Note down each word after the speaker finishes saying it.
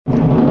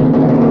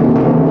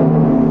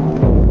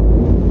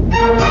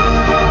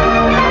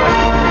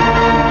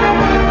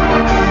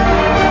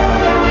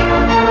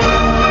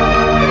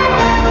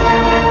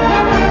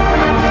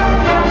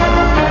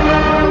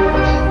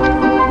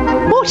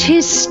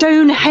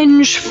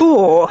Stonehenge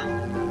for?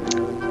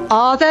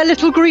 Are there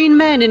little green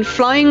men in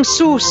flying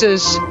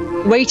saucers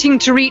waiting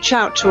to reach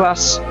out to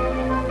us?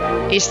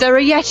 Is there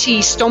a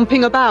Yeti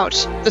stomping about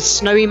the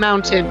snowy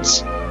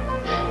mountains?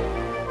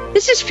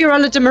 This is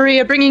Fiorella de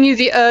Maria bringing you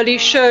the early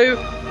show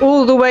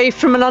all the way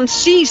from an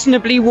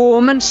unseasonably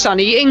warm and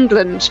sunny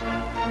England.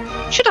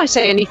 Should I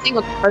say anything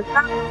on the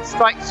programme that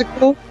strikes a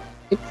chord,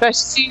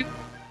 interests you,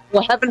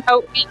 or heaven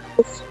help me,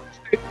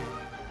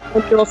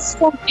 on your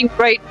swamping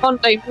great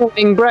Monday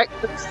morning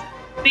breakfast,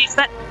 please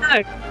let me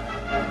know.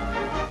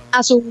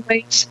 As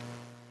always,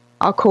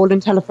 our call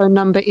and telephone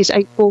number is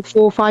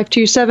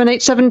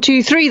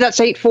 844-527-8723. That's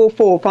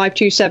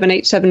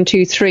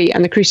 844-527-8723.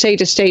 And the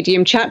Crusader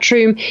Stadium chat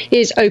room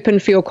is open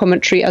for your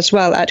commentary as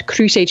well at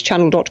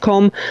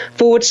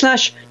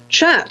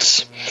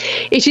crusadechannel.com/chat.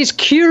 It is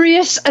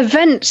Curious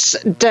Events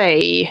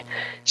Day,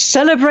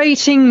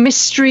 celebrating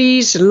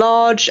mysteries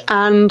large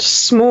and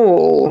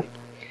small.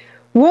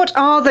 What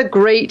are the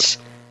great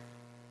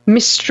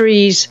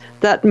mysteries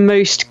that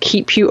most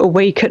keep you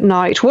awake at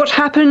night? What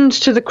happened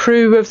to the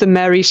crew of the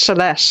Mary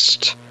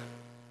Celeste?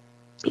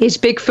 Is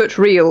Bigfoot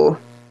real?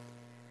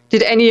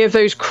 Did any of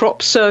those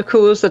crop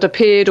circles that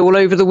appeared all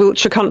over the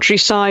Wiltshire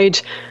countryside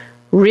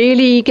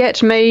really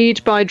get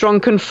made by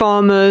drunken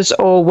farmers,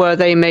 or were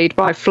they made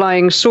by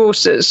flying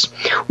saucers?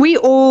 We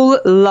all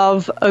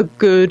love a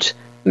good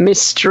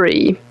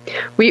mystery.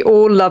 We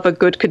all love a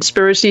good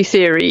conspiracy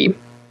theory.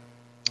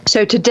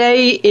 So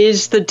today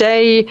is the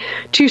day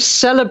to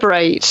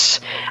celebrate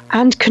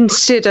and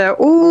consider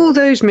all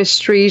those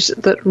mysteries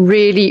that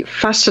really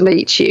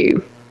fascinate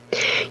you.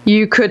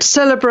 You could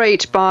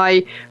celebrate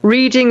by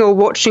reading or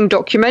watching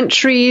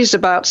documentaries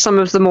about some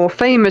of the more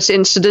famous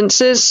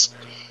incidences,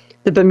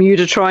 the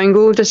Bermuda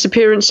Triangle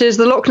disappearances,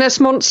 the Loch Ness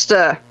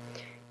Monster,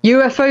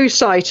 UFO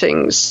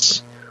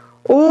sightings.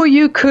 Or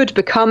you could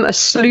become a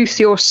sleuth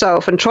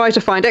yourself and try to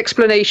find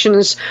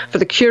explanations for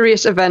the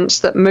curious events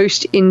that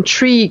most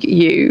intrigue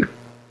you.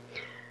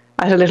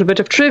 I had a little bit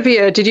of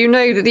trivia. Did you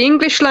know that the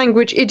English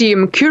language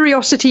idiom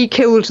 "curiosity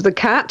killed the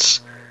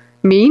cat"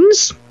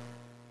 means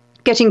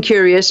getting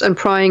curious and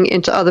prying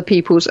into other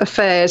people's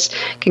affairs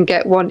can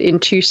get one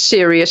into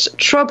serious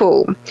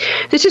trouble?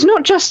 This is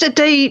not just a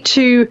day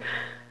to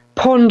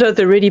ponder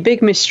the really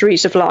big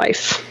mysteries of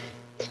life.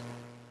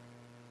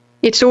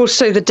 It's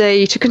also the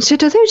day to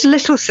consider those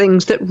little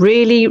things that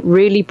really,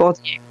 really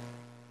bother you.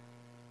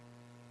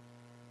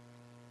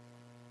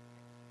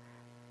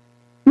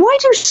 Why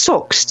do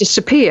socks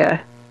disappear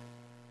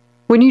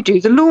when you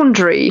do the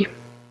laundry?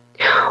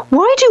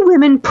 Why do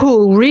women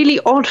pull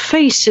really odd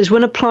faces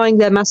when applying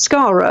their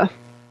mascara?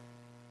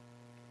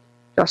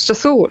 Just a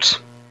thought.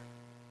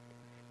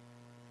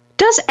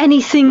 Does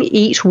anything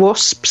eat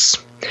wasps?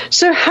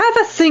 So have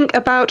a think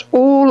about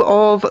all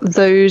of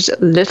those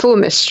little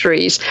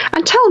mysteries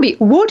and tell me,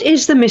 what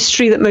is the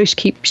mystery that most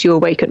keeps you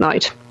awake at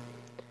night?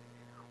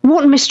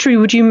 What mystery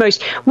would you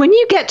most... When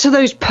you get to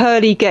those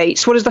pearly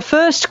gates, what is the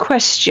first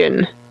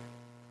question?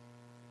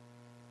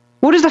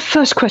 What is the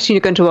first question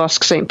you're going to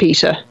ask St.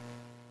 Peter?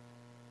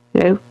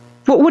 You know,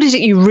 what is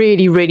it you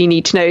really, really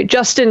need to know?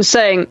 Justin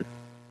saying,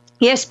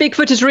 yes,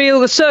 Bigfoot is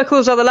real. The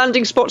circles are the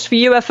landing spots for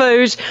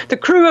UFOs. The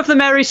crew of the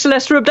Mary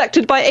Celeste were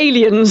abducted by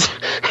aliens.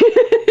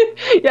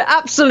 Yeah,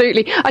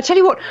 absolutely. I tell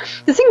you what,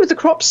 the thing with the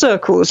crop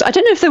circles, I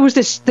don't know if there was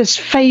this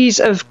phase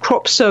of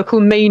crop circle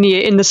mania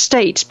in the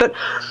States, but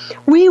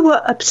we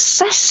were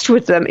obsessed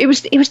with them. It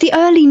was the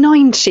early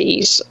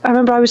 90s. I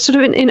remember I was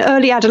sort of in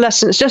early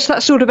adolescence, just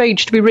that sort of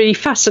age to be really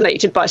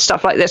fascinated by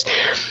stuff like this.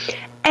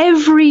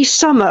 Every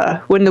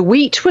summer, when the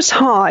wheat was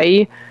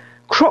high,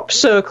 crop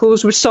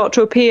circles would start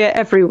to appear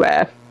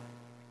everywhere.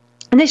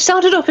 And they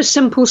started off as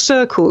simple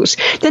circles.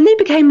 Then they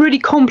became really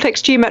complex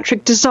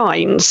geometric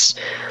designs.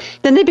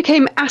 Then they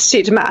became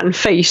acid man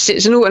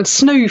faces and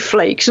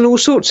snowflakes and all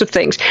sorts of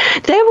things.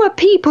 There were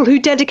people who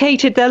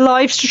dedicated their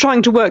lives to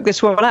trying to work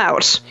this one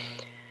out.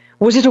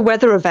 Was it a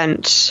weather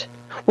event?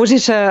 Was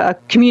it a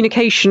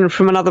communication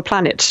from another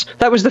planet?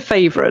 That was the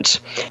favourite.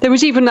 There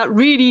was even that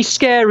really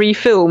scary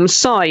film,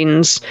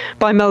 Signs,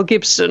 by Mel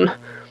Gibson,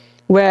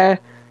 where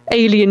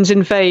aliens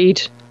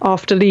invade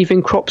after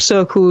leaving crop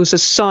circles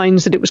as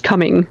signs that it was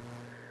coming.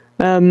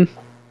 And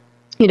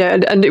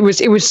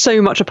it was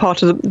so much a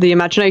part of the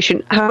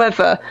imagination.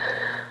 However,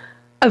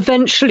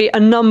 eventually a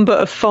number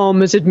of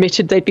farmers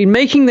admitted they'd been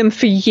making them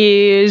for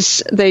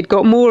years. They'd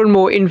got more and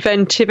more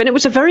inventive, and it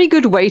was a very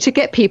good way to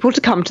get people to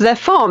come to their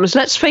farms.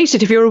 Let's face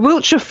it, if you're a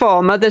Wiltshire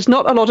farmer, there's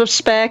not a lot of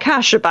spare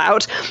cash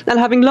about, and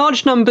having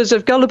large numbers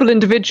of gullible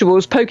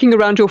individuals poking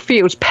around your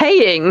fields,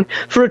 paying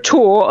for a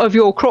tour of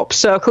your crop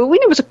circle, we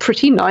knew it was a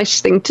pretty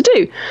nice thing to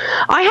do.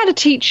 I had a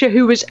teacher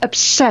who was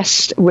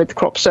obsessed with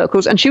crop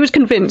circles, and she was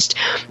convinced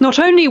not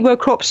only were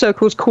crop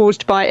circles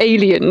caused by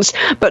aliens,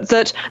 but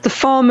that the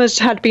farmers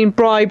had been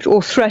bribed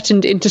or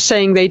threatened into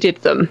saying they did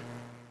them.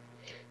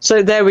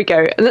 So there we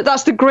go. And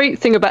that's the great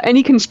thing about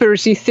any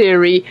conspiracy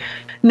theory.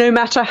 No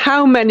matter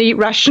how many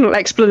rational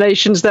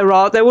explanations there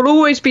are, there will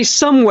always be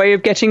some way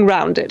of getting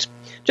round it.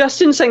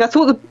 Justin saying, I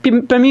thought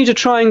the Bermuda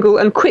Triangle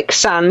and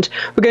quicksand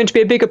were going to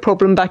be a bigger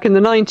problem back in the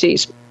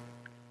 90s.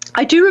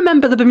 I do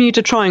remember the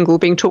Bermuda Triangle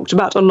being talked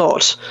about a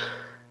lot.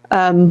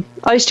 I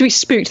used to be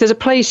spooked. There's a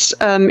place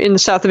in the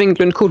south of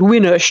England called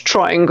Winnersh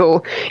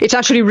Triangle. It's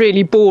actually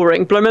really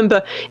boring, but I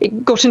remember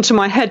it got into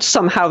my head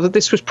somehow that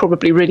this was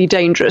probably really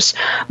dangerous.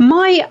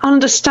 My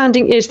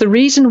understanding is the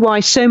reason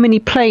why so many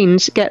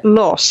planes get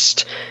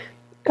lost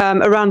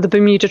around the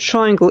Bermuda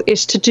Triangle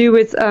is to do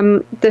with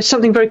there's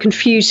something very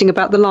confusing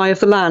about the lie of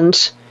the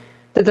land.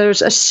 That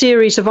there's a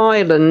series of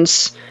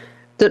islands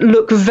that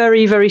look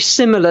very, very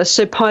similar,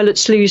 so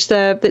pilots they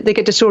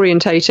get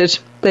disorientated,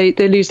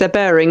 they lose their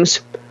bearings.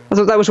 I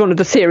thought that was one of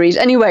the theories.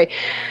 Anyway,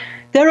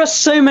 there are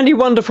so many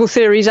wonderful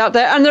theories out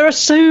there, and there are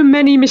so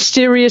many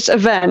mysterious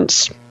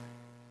events.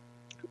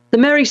 The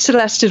Mary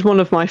Celeste is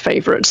one of my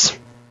favourites.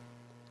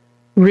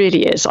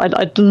 Really is.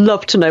 I'd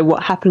love to know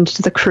what happened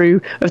to the crew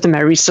of the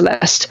Mary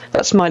Celeste.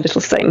 That's my little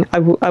thing.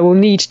 I will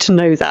need to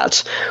know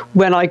that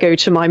when I go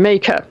to my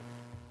maker.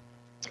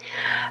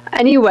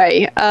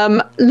 Anyway,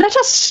 let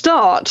us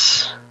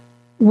start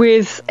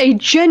with a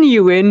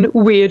genuine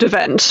weird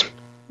event,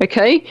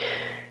 okay?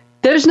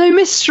 There's no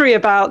mystery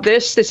about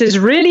this. This is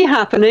really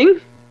happening.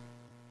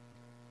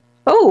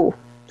 Oh,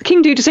 the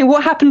King Dude is saying,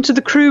 what happened to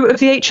the crew of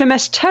the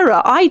HMS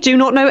Terror? I do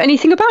not know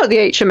anything about the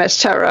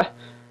HMS Terror.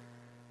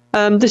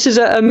 This is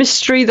a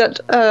mystery that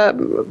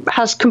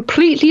has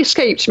completely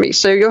escaped me,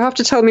 so you'll have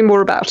to tell me more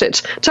about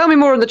it. Tell me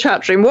more in the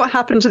chat room. What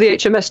happened to the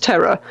HMS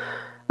Terror?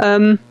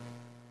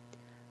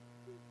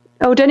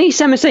 Oh, Denise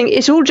Emma saying,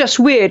 it's all just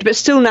weird, but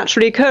still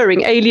naturally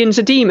occurring. Aliens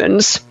are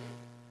demons.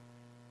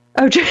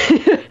 Oh,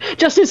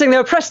 Justin saying they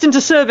were pressed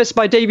into service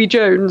by Davy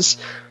Jones.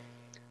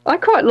 I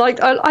quite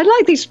like. I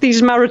like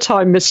these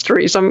maritime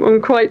mysteries.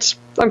 I'm quite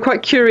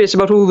curious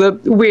about all the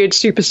weird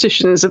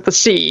superstitions of the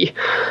sea.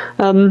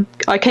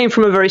 I came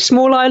from a very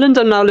small island.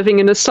 I'm now living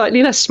in a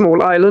slightly less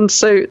small island.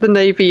 So the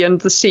Navy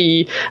and the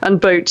sea and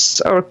boats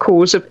are a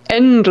cause of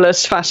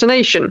endless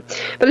fascination.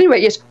 But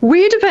anyway, yes,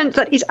 weird event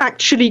that is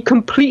actually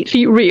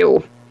completely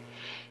real.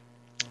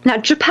 Now,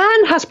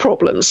 Japan has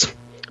problems,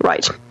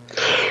 right?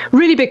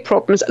 Really big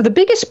problems. The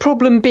biggest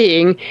problem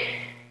being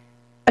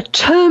a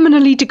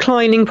terminally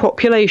declining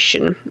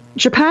population.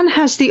 Japan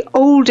has the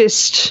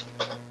oldest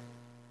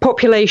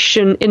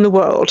population in the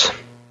world,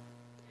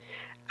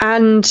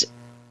 and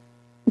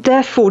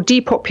therefore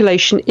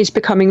depopulation is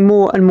becoming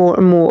more and more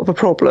and more of a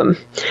problem.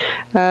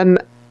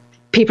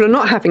 People are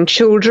not having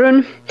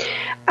children,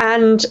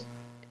 and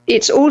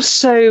it's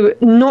also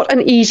not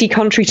an easy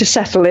country to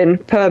settle in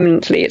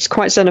permanently. It's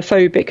quite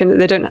xenophobic,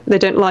 and they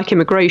don't like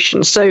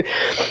immigration. So,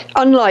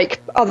 unlike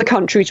other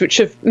countries which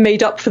have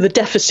made up for the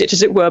deficit,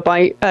 as it were,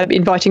 by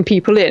inviting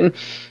people in,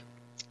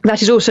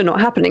 that is also not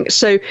happening.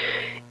 So,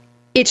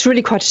 it's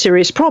really quite a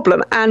serious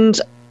problem. And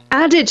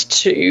added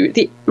to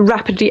the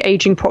rapidly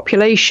aging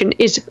population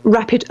is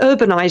rapid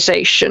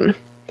urbanization.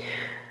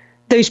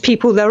 Those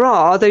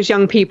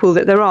young people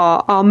that there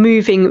are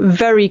moving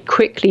very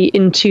quickly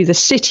into the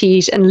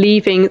cities and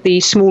leaving the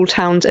small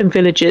towns and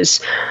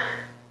villages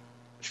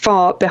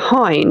far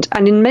behind.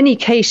 And in many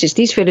cases,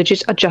 these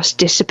villages are just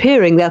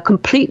disappearing. They're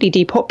completely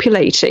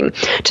depopulating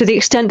to the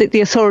extent that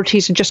the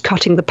authorities are just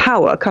cutting the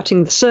power,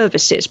 cutting the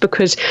services,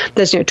 because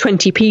there's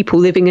 20 people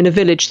living in a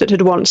village that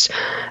had once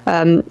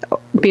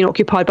been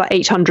occupied by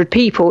 800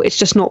 people. It's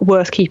just not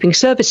worth keeping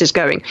services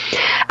going.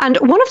 And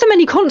one of the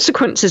many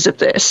consequences of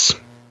this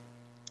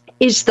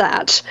is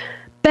that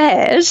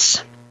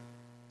bears,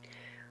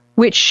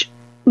 which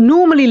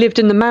normally lived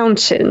in the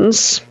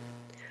mountains,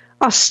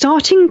 are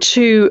starting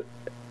to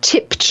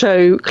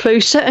tiptoe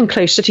closer and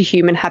closer to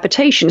human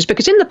habitations,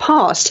 because in the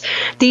past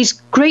these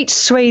great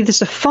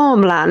swathes of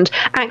farmland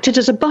acted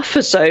as a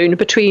buffer zone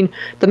between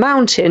the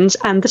mountains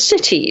and the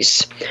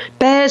cities.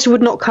 Bears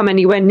would not come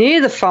anywhere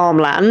near the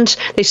farmland.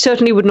 They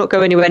certainly would not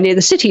go anywhere near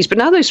the cities, but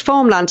now those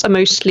farmlands are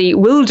mostly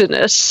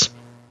wilderness.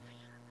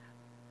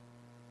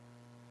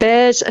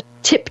 Bears are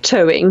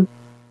tiptoeing.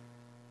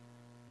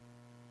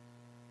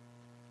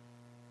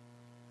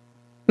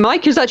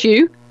 Mike, is that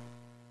you?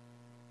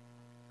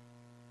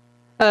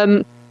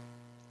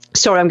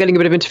 Sorry, I'm getting a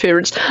bit of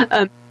interference.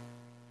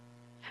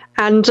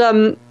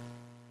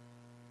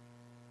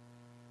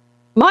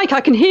 Mike,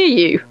 I can hear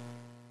you.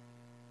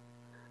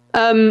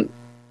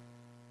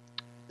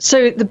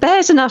 So the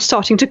bears are now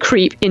starting to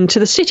creep into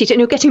the cities, and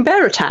you're getting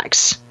bear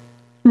attacks.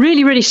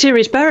 Really, really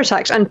serious bear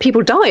attacks and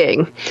people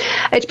dying.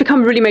 It's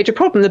become a really major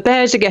problem. The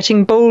bears are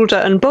getting bolder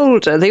and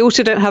bolder. They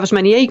also don't have as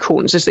many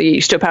acorns as they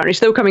used to, apparently.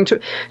 So they were coming to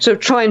sort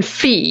of try and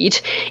feed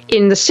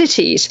in the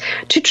cities.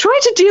 To try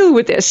to deal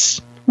with this,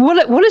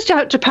 what is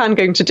Japan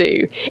going to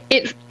do?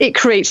 It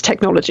creates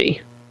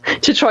technology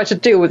to try to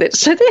deal with it.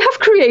 So they have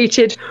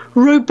created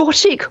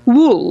robotic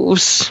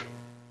wolves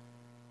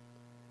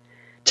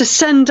to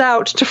send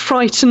out to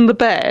frighten the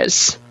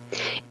bears.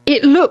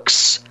 It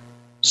looks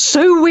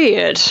so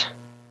weird.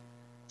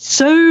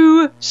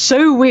 So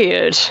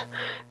weird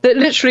that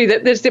literally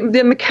that there's the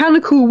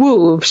mechanical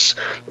wolves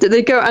that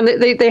they go and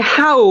they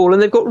howl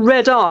and they've got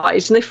red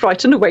eyes and they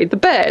frighten away the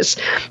bears.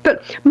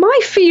 But my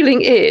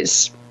feeling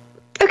is,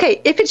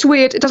 okay, if it's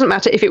weird, it doesn't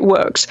matter if it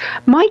works.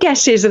 My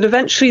guess is that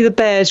eventually the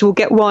bears will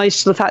get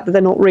wise to the fact that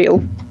they're not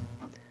real.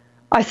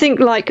 I think,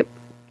 like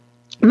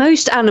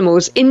most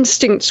animals,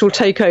 instincts will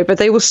take over.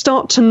 They will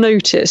start to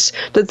notice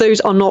that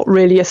those are not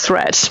really a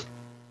threat.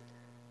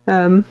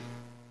 Wow,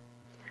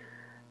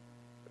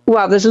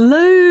 there's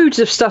loads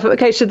of stuff.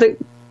 Okay, so the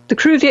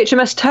crew of the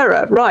HMS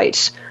Terror,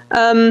 right.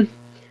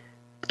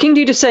 King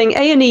Dude is saying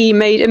A&E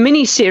made a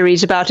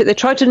mini-series about it. They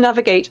tried to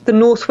navigate the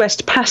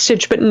Northwest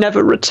Passage but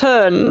never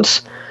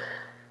returned.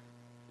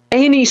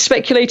 A&E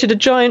speculated a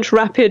giant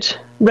rabid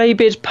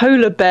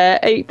polar bear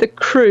ate the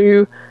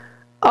crew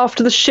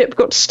after the ship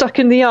got stuck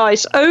in the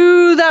ice.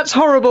 Oh, that's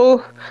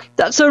horrible.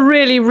 That's a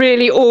really,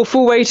 really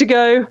awful way to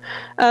go.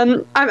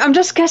 I'm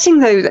just guessing,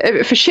 though, that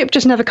if a ship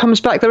just never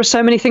comes back, there are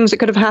so many things that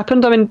could have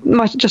happened. I mean,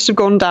 might it just have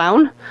gone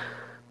down?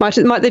 Might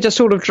they just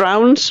sort of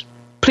drowned?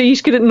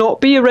 Please, could it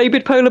not be a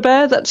rabid polar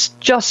bear? That's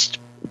just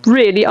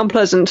really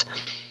unpleasant.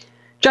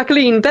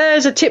 Jacqueline,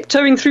 bears are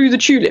tiptoeing through the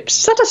tulips.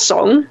 Is that a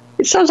song?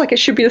 It sounds like it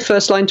should be the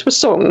first line to a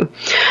song.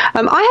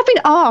 I have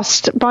been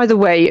asked, by the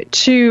way,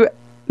 to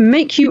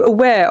make you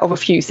aware of a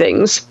few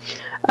things.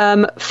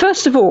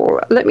 First of all,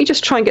 let me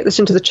just try and get this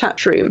into the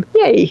chat room.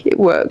 Yay, it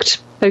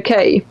worked.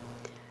 Okay.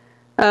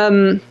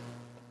 Right.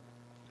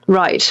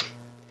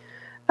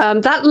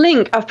 That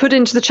link I've put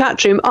into the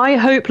chat room,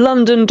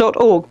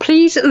 ihopelondon.org.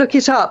 Please look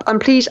it up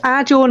and please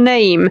add your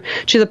name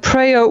to the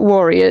prayer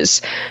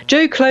warriors.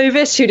 Joe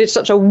Clovis, who did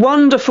such a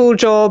wonderful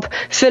job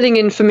filling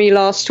in for me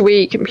last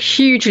week, I'm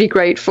hugely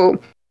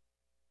grateful.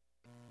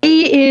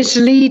 He is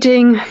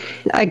leading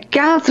a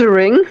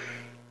gathering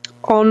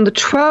on the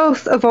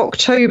 12th of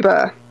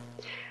October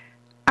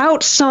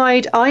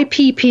outside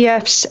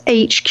IPPF's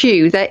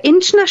HQ, their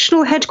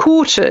international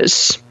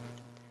headquarters.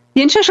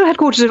 The international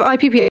headquarters of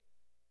IPPF,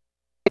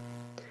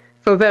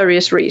 for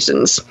various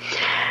reasons.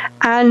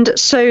 And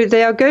so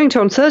they are going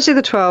to, on Thursday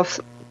the 12th,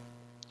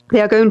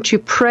 they are going to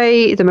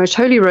pray the Most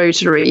Holy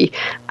Rosary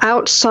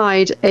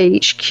outside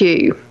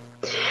HQ.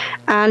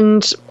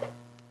 And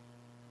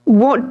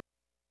what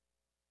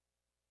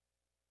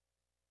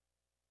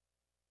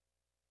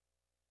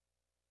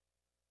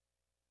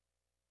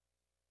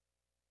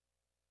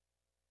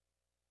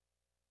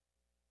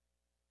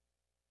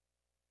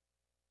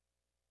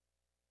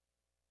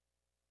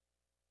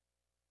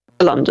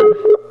London.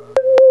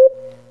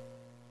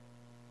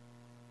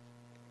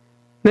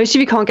 Most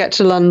of you can't get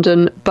to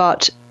London,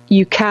 but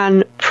you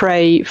can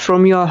pray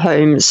from your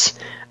homes,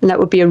 and that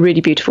would be a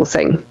really beautiful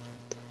thing.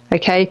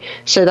 Okay,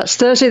 so that's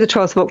Thursday the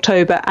 12th of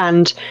October,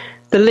 and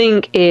the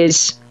link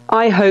is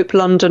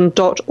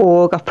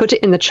ihopelondon.org. I've put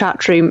it in the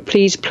chat room.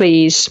 Please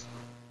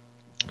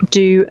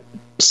do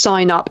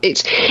sign up.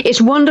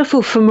 It's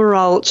wonderful for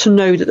morale to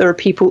know that there are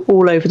people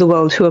all over the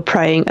world who are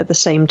praying at the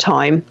same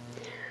time.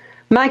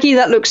 Maggie,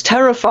 that looks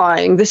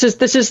terrifying. This is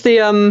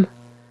the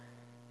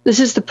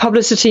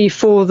publicity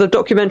for the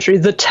documentary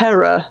The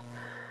Terror.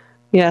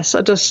 Yes,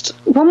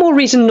 one more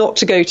reason not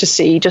to go to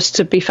see, just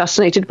to be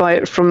fascinated by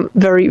it from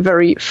very,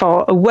 very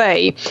far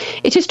away.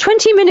 It is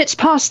 20 minutes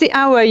past the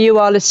hour. You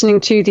are listening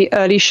to The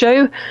Early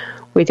Show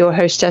with your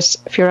hostess,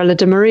 Fiorella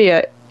De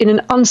Maria, in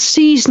an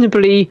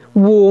unseasonably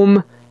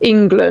warm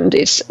England.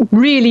 It's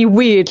really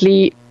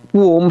weirdly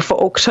warm for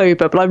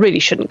October, but I really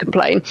shouldn't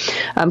complain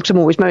because I'm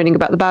always moaning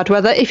about the bad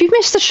weather. If you've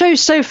missed the show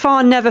so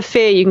far, never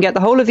fear. You can get the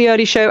whole of The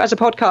Early Show as a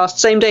podcast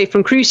same day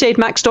from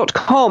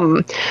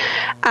crusademax.com.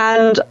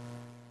 And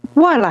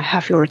while I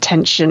have your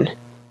attention,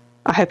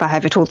 I hope I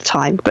have it all the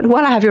time, but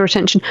while I have your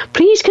attention,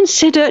 please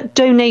consider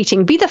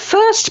donating. Be the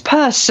first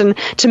person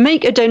to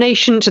make a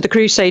donation to the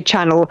Crusade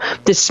channel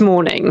this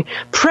morning.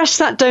 Press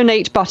that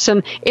donate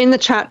button in the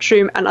chat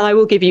room and I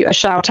will give you a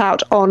shout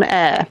out on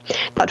air.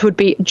 That would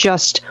be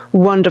just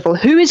wonderful.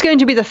 Who is going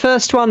to be the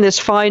first one this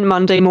fine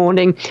Monday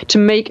morning to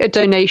make a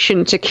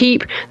donation to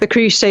keep the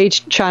Crusade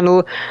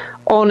channel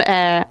on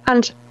air?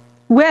 And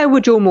where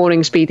would your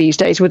mornings be these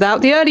days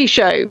without the early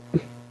show?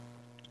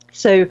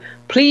 So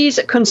please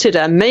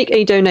consider, make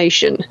a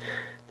donation.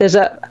 There's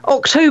an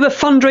October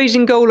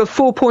fundraising goal of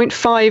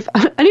 $4.5,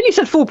 I nearly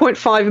said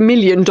 $4.5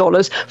 million,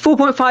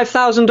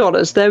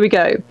 $4,500. There we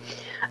go.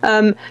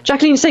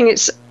 Jacqueline's saying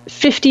it's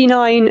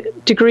 59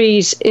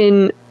 degrees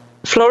in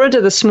Florida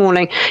this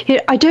morning.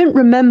 I don't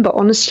remember,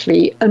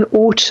 honestly, an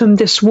autumn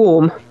this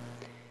warm.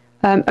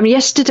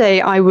 Yesterday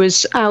I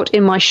was out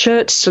in my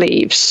shirt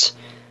sleeves.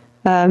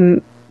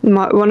 One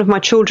of my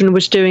children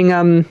was doing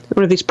one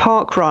of these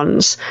park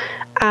runs,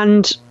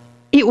 and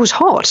it was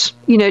hot.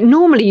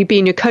 Normally you'd be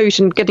in your coat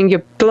and getting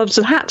your gloves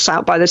and hats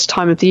out by this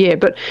time of the year,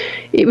 but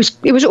it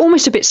was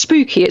almost a bit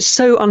spooky. It's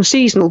so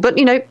unseasonal, but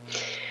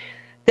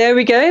there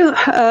we go.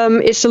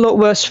 It's a lot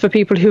worse for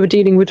people who are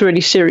dealing with really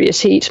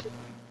serious heat.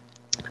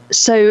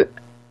 So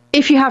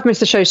if you have missed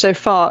the show so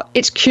far,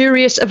 it's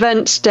Curious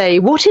Events Day.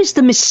 What is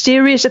the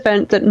mysterious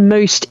event that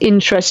most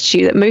interests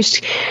you,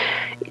 that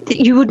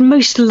you would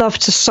most love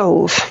to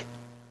solve?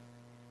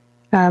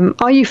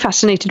 Are you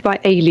fascinated by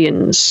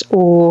aliens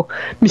or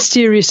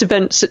mysterious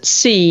events at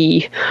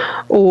sea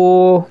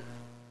or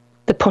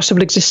the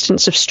possible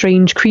existence of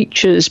strange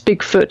creatures,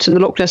 Bigfoot and the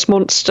Loch Ness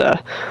Monster,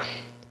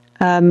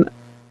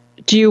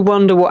 do you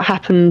wonder what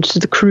happened to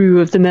the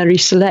crew of the Mary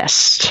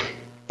Celeste?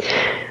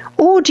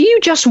 Or do you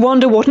just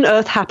wonder what on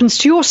earth happens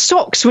to your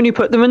socks when you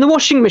put them in the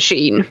washing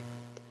machine?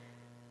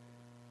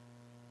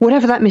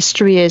 Whatever that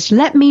mystery is,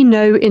 let me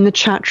know in the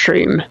chat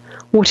room.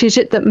 What is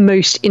it that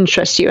most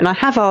interests you? And I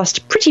have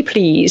asked, pretty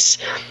please,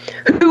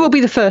 who will be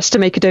the first to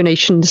make a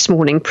donation this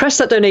morning? Press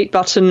that donate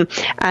button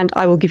and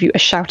I will give you a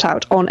shout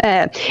out on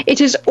air.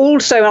 It is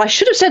also, and I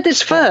should have said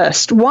this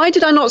first. Why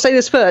did I not say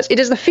this first? It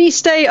is the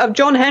feast day of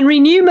John Henry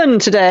Newman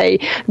today.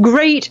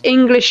 Great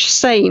English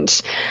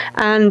saint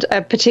and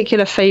a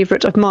particular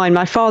favourite of mine.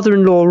 My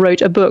father-in-law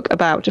wrote a book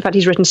about, in fact,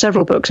 he's written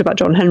several books about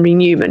John Henry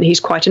Newman. He's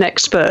quite an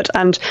expert.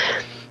 And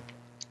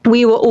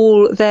we were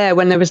all there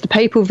when there was the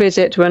papal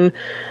visit, when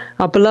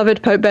our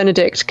beloved Pope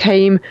Benedict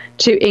came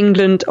to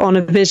England on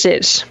a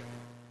visit.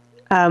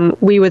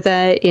 We were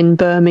there in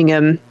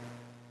Birmingham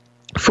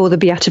for the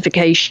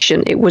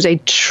beatification. It was a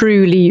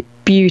truly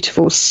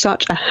beautiful,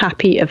 such a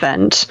happy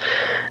event.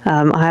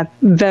 I have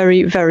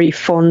very, very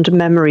fond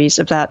memories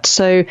of that.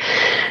 So,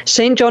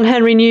 St. John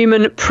Henry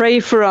Newman, pray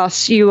for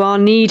us. You are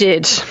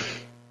needed.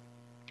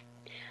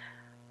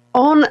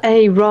 On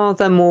a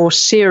rather more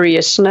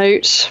serious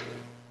note,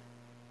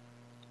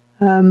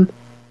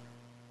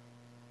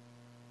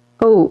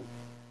 oh,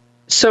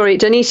 sorry,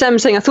 Denise M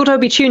saying, I thought I'd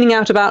be tuning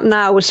out about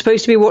now. I was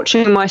supposed to be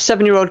watching my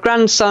 7-year-old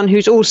grandson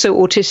who's also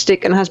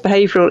autistic and has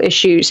behavioural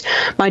issues.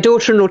 My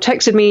daughter-in-law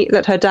texted me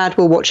that her dad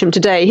will watch him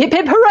today. Hip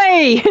hip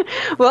hooray!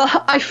 Well,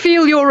 I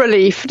feel your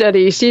relief,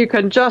 Denise. You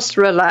can just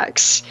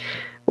relax,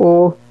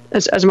 or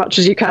as much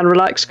as you can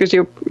relax, because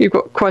you've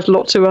got quite a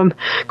lot to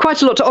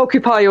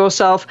occupy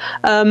yourself.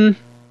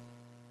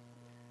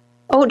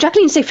 Oh,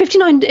 Jacqueline say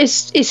 59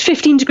 is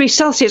 15 degrees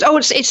Celsius. Oh,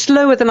 it's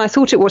lower than I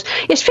thought it was.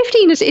 Yes,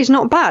 15 is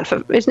not bad.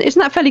 Isn't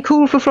that fairly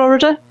cool for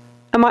Florida?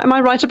 Am I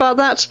right about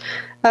that?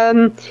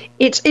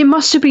 It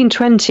must have been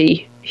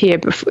 20 here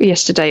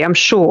yesterday, I'm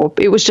sure.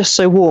 It was just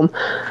so warm.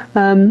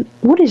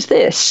 What is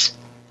this?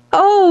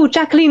 Oh,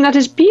 Jacqueline, that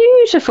is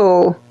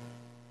beautiful.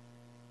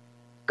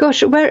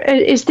 Gosh, where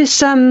is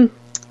this?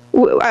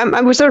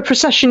 Was there a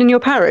procession in your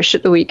parish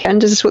at the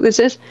weekend? Is this what this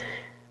is?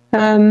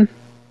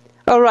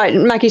 All right,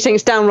 Maggie saying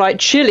it's downright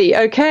chilly.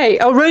 Okay.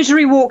 Oh,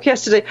 Rosary Walk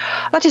yesterday.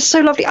 That is so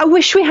lovely. I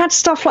wish we had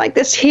stuff like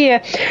this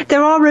here.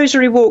 There are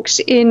Rosary Walks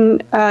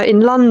in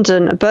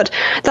London, but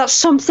that's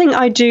something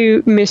I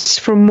do miss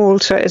from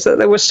Malta, is that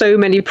there were so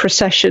many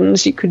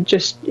processions you could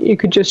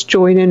just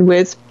join in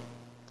with.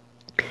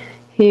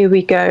 Here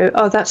we go.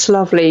 Oh, that's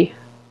lovely.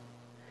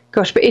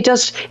 Gosh, but it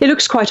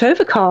looks quite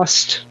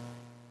overcast.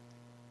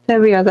 There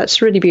we are.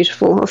 That's really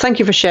beautiful. Well, thank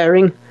you for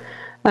sharing.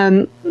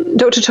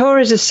 Dr.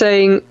 Torres is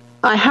saying,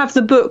 I have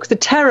the book The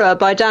Terror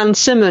by Dan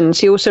Simmons.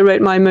 He also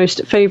wrote my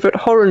most favourite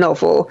horror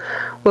novel.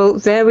 Well,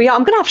 there we are.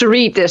 I'm going to have to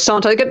read this,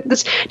 aren't I?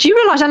 Do you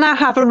realise I now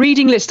have a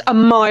reading list a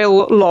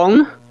mile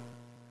long?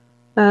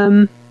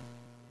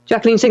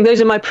 Jacqueline saying,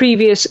 those are my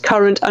previous,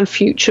 current and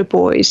future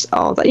boys.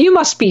 Oh, you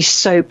must be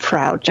so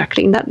proud,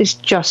 Jacqueline. That is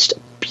just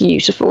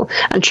beautiful.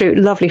 And true,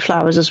 lovely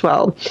flowers as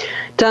well.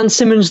 Dan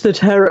Simmons, The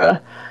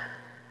Terror.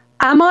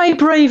 Am I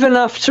brave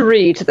enough to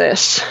read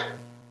this?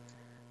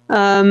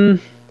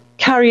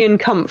 Carrion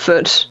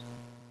Comfort.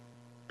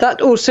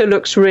 That also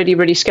looks really,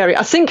 really scary.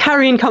 I think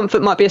Carrion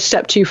Comfort might be a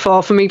step too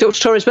far for me, Dr.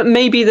 Torres, but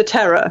maybe The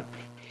Terror.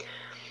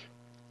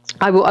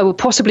 I will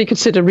possibly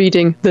consider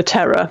reading The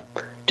Terror,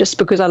 just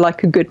because I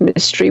like a good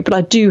mystery, but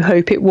I do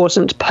hope it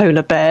wasn't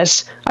polar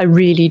bears. I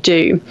really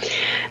do.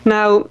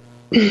 Now,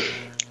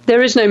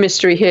 there is no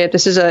mystery here.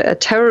 This is a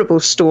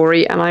terrible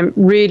story, and I'm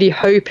really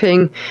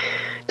hoping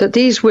that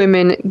these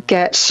women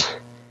get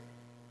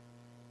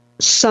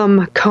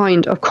some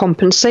kind of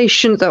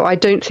compensation, though I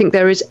don't think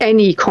there is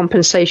any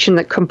compensation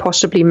that can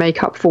possibly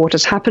make up for what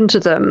has happened to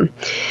them.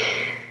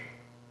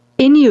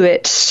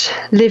 Inuits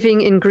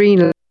living in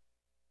Greenland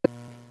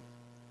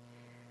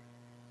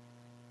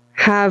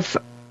have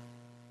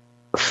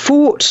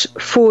fought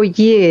for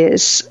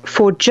years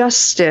for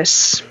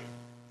justice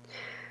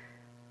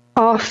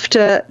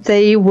after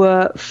they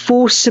were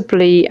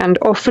forcibly and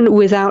often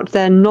without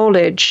their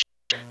knowledge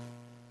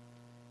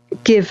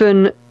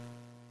given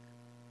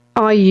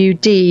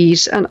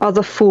IUDs and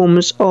other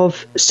forms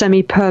of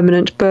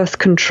semi-permanent birth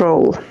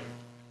control.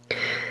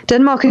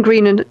 Denmark and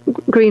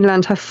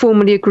Greenland have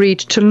formally agreed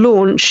to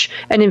launch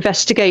an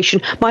investigation.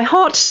 My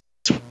heart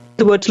says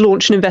the words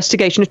launch an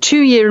investigation, a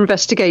 2-year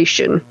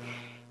investigation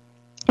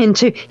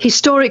into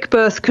historic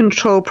birth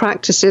control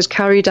practices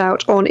carried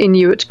out on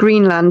Inuit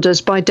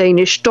Greenlanders by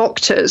Danish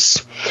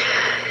doctors.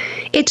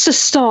 It's a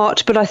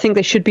start, but I think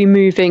they should be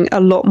moving a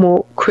lot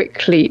more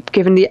quickly,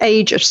 given the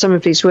age of some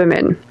of these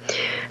women.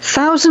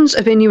 Thousands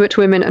of Inuit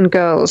women and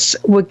girls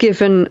were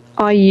given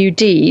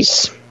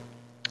IUDs,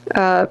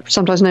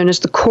 sometimes known as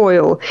the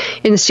coil,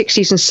 in the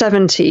 60s and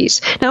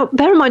 70s. Now,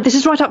 bear in mind, this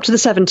is right up to the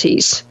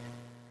 70s.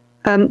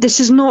 This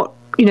is not,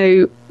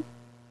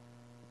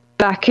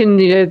 back in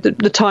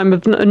the time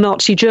of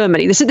Nazi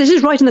Germany. This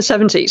is right in the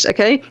 70s,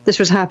 okay? This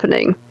was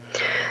happening.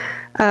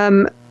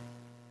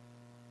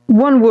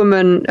 one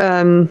woman,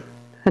 her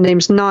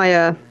name's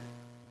Naya,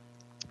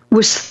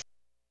 was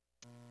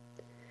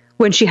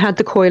when she had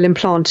the coil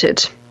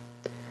implanted.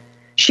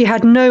 She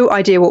had no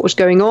idea what was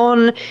going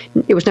on.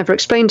 It was never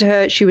explained to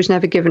her. She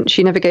never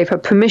gave her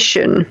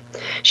permission.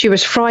 She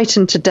was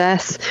frightened to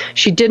death.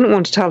 She didn't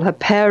want to tell her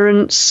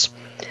parents.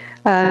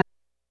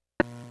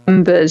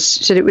 Members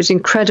said it was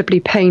incredibly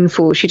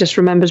painful. She just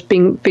remembers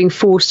being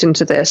forced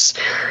into this.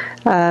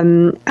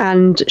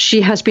 And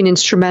she has been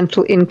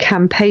instrumental in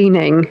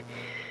campaigning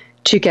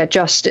to get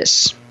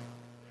justice.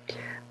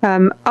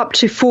 Up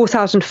to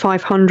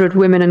 4,500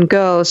 women and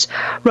girls,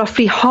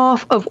 roughly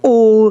half of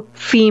all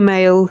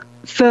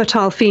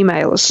fertile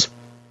females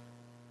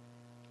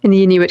in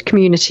the Inuit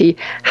community,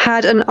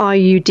 had an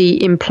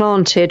IUD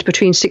implanted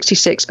between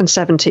 1966 and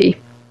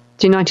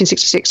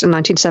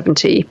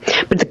 1970,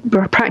 but the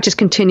practice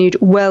continued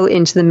well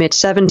into the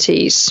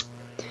mid-70s.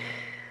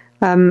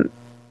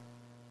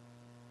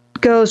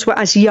 Girls were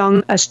as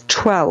young as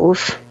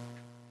 12.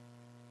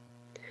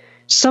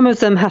 Some of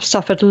them have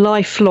suffered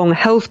lifelong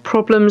health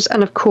problems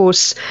and, of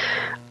course,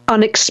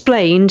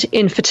 unexplained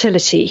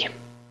infertility.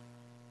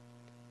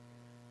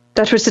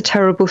 That was the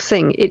terrible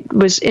thing. It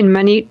was, in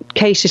many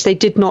cases, they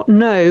did not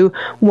know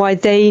why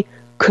they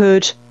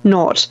could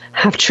not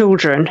have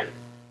children.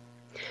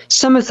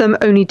 Some of them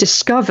only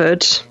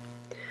discovered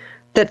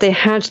that they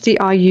had the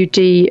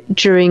IUD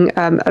during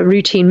a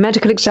routine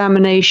medical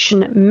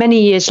examination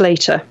many years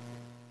later.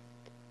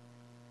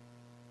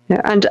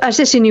 And as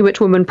this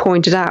Inuit woman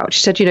pointed out,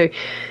 she said,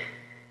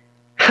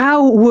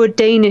 how would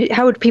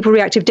people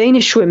react if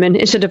Danish women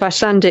instead of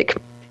Icelandic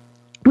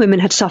women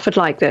had suffered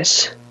like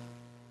this?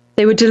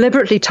 They were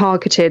deliberately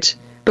targeted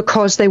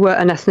because they were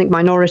an ethnic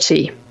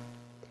minority.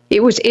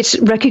 It's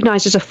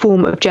recognized as a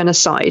form of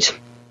genocide.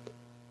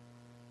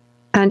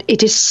 And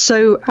it is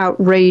so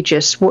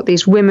outrageous what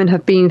these women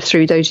have been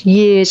through, those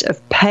years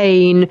of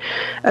pain,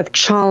 of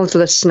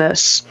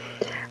childlessness.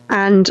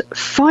 And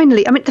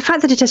finally, the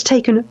fact that it has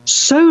taken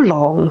so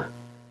long,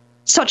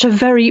 such a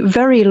very,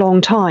 very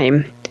long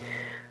time,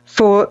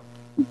 for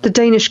the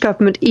Danish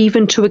government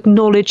even to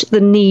acknowledge the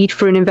need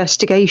for an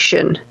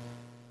investigation.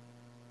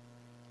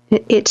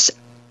 It's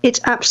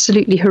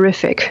absolutely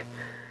horrific.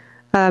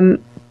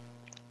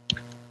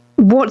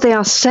 What they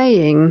are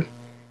saying,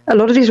 a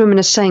lot of these women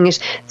are saying, is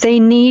they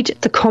need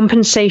the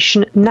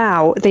compensation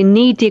now. They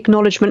need the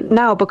acknowledgement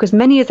now, because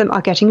many of them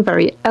are getting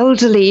very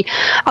elderly.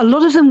 A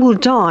lot of them will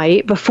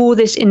die before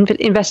this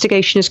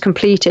investigation is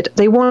completed.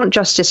 They want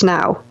justice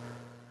now.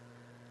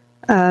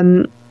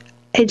 I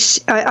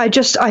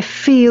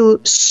feel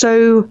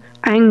so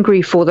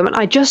angry for them, and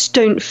I just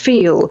don't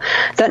feel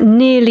that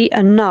nearly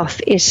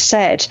enough is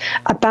said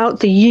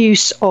about the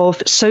use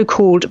of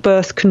so-called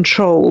birth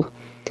control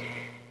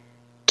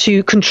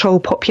to control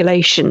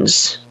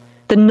populations.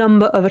 The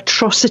number of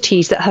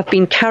atrocities that have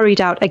been carried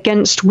out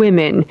against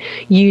women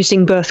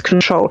using birth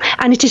control.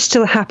 And it is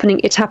still happening.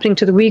 It's happening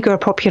to the Uyghur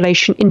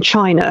population in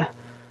China.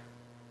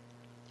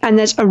 And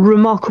there's a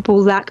remarkable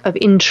lack of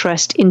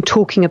interest in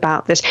talking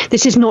about this.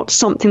 This is not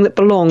something that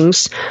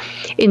belongs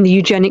in the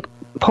eugenic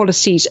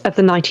policies of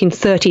the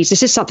 1930s.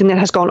 This is something that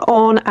has gone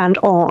on and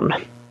on.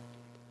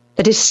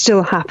 That is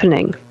still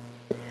happening.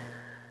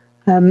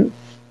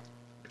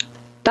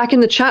 Back in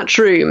the chat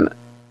room,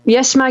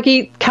 yes,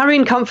 Maggie,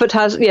 Carrying Comfort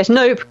has, yes,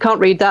 nope, can't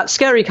read that.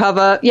 Scary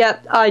cover. Yeah,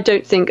 I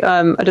don't think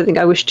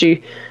I wish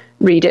to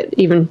read it,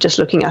 even just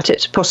looking at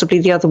it. Possibly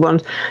the other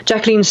one.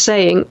 Jacqueline's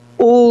saying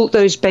all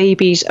those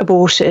babies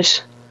aborted.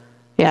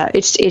 Yeah,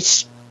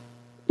 it's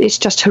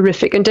just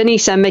horrific. And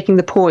Denise making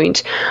the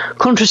point,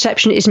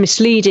 contraception is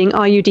misleading.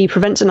 IUD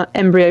prevents an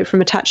embryo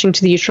from attaching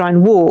to the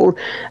uterine wall.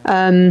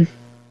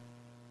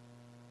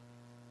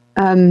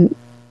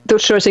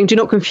 Dr. saying, do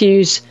not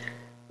confuse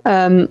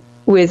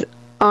with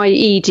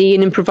IED,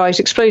 an improvised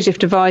explosive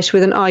device,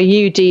 with an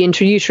IUD,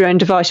 intrauterine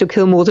device. Will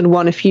kill more than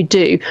one if you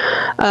do.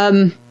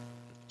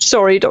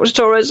 Sorry, Dr.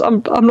 Torres,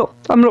 I'm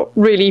not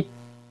really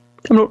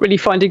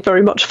finding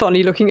very much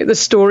funny looking at this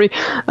story.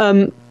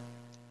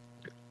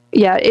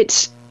 Yeah,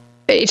 it's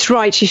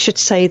right. You should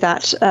say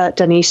that,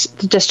 Denise,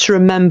 just to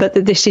remember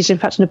that this is in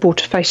fact an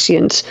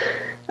abortifacient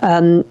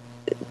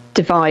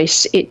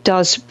device. It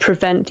does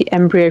prevent the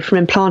embryo from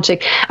implanting,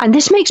 and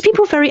this makes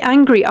people very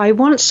angry. I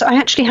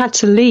actually had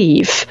to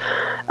leave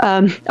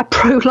a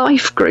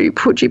pro-life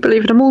group, would you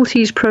believe it, a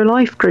Maltese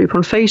pro-life group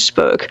on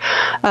Facebook.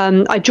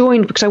 I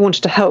joined because I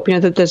wanted to help.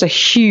 That there's a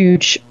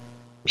huge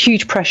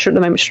pressure at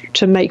the moment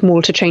to make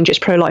Malta change its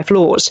pro-life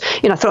laws.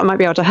 I thought I might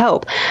be able to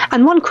help.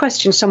 And one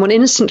question someone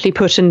innocently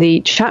put in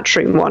the chat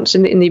room once,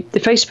 in the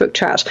Facebook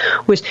chat,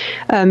 was,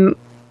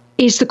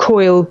 is the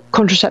coil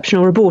contraception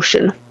or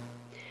abortion?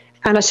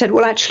 And I said,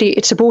 well, actually,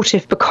 it's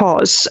abortive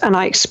because, and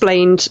I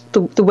explained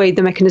the way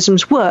the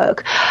mechanisms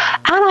work.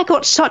 And I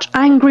got such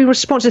angry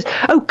responses.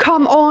 Oh,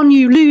 come on,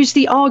 you lose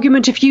the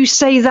argument if you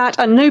say that,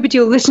 and nobody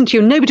will listen to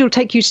you, nobody will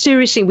take you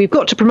seriously. We've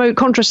got to promote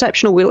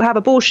contraception or we'll have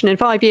abortion in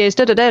 5 years,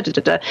 And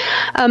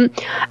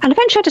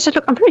eventually I just said,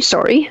 look, I'm very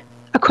sorry.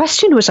 A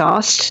question was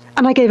asked,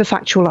 and I gave a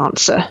factual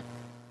answer.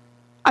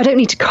 I don't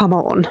need to come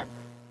on.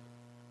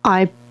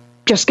 I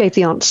just gave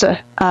the answer.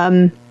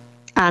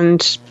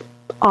 And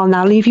I'll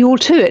now leave you all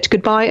to it.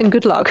 Goodbye and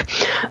good luck.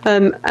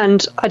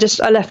 And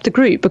I left the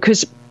group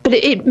but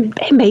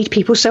it made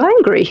people so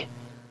angry.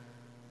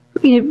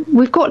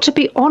 We've got to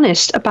be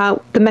honest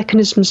about the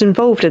mechanisms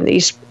involved in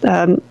these,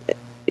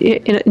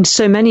 in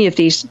so many of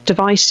these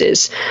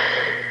devices.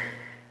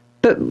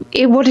 But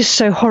what is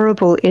so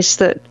horrible is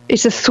the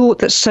thought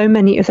that so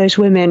many of those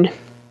women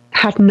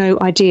had no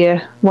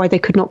idea why they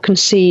could not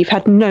conceive,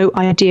 had no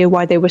idea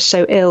why they were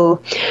so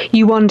ill.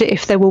 You wonder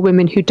if there were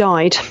women who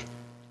died,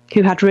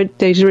 who had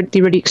those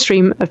really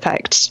extreme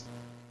effects.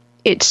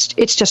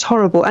 It's just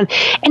horrible, and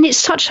it's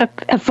such a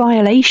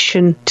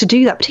violation to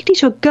do that, particularly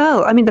to a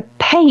girl. I mean, the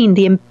pain,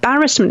 the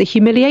embarrassment, the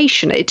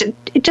humiliation. It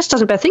just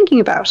doesn't bear thinking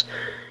about.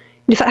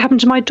 And if that happened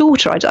to my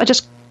daughter, I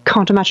just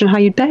can't imagine how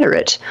you'd bear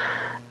it.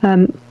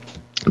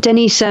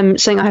 Denise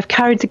saying, I have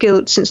carried the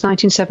guilt since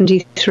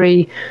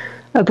 1973,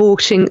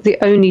 aborting the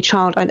only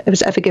child I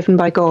was ever given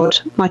by God.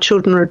 My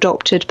children were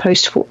adopted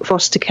post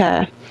foster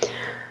care.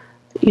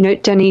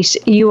 Denise,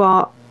 you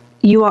are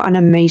an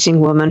amazing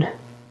woman.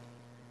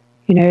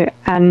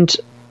 And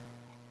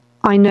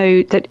I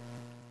know that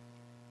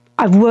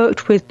I've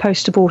worked with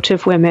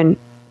post-abortive women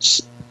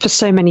for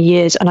so many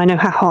years, and I know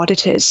how hard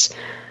it is.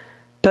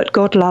 But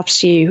God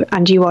loves you,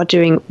 and you are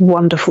doing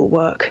wonderful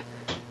work.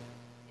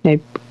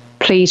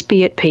 Please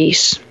be at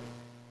peace.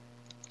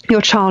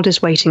 Your child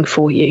is waiting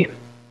for you.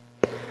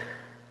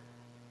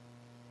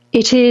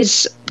 It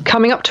is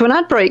coming up to an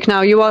ad break now.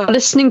 You are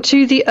listening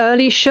to The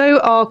Early Show.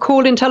 Our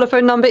call-in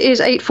telephone number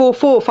is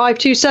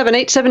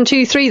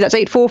 844-527-8723. That's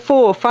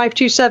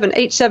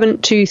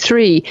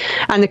 844-527-8723.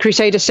 And the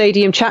Crusader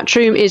Stadium chat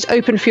room is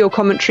open for your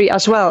commentary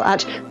as well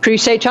at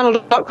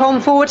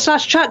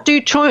crusadechannel.com/chat.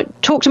 Do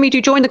talk to me,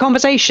 do join the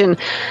conversation.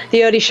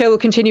 The Early Show will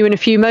continue in a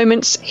few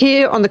moments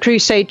here on the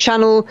Crusade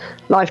channel.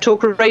 Live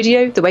talk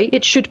radio, the way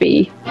it should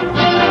be.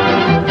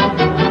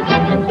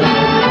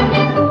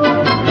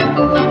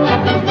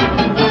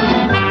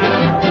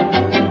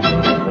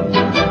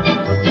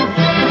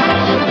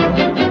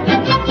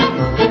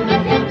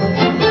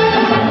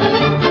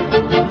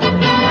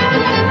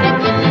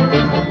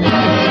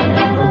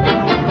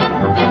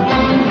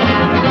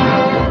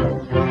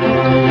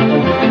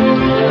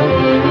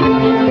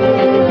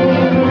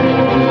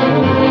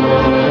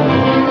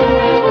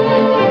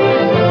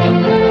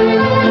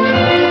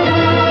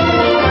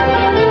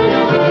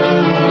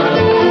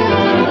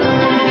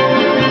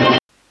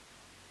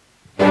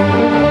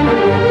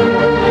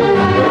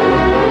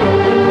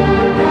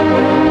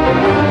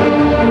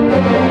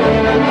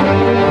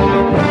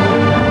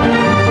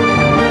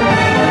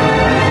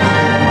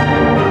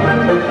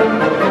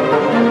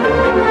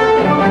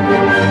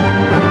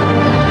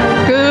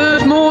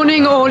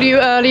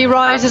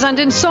 And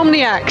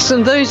insomniacs,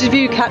 and those of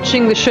you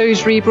catching the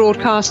show's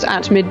rebroadcast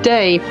at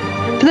midday.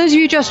 For those of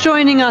you just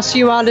joining us,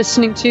 you are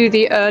listening to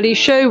The Early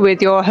Show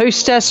with your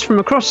hostess from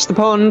across the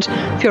pond,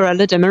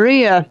 Fiorella De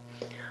Maria.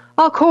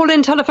 Our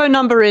call-in telephone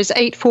number is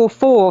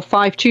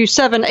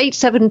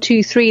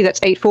 844-527-8723. That's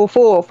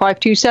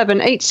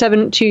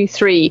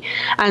 844-527-8723.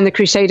 And the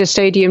Crusader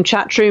Stadium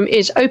chat room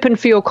is open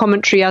for your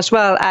commentary as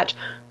well at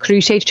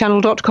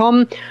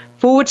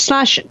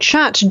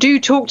crusadechannel.com/chat. Do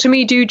talk to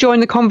me, do join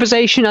the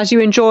conversation as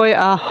you enjoy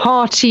a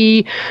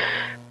hearty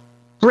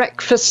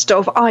breakfast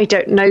of,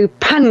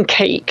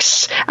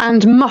 pancakes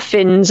and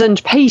muffins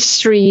and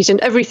pastries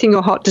and everything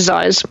your heart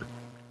desires.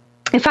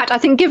 In fact, I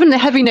think given the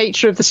heavy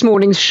nature of this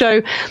morning's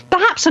show,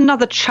 perhaps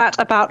another chat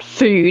about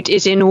food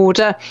is in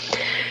order.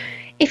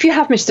 If you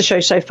have missed the show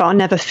so far,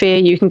 never fear,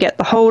 you can get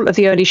the whole of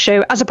the early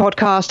show as a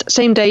podcast,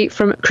 same day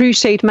from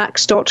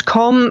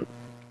crusademax.com.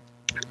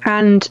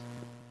 And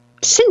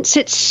since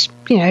it's,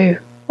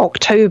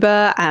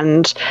 October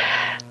and,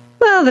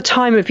 the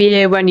time of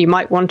year when you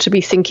might want to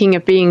be thinking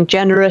of being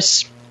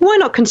generous, why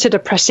not consider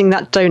pressing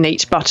that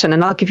donate button?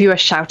 And I'll give you a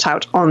shout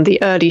out on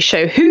the early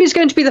show. Who is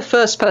going to be the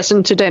first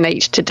person to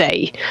donate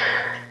today?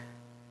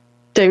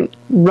 Don't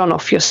run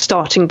off your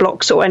starting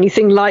blocks or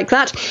anything like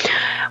that.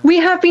 We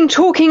have been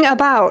talking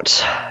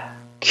about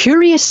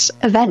curious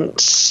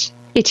events.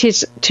 It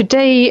is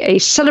today a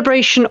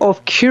celebration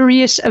of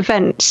curious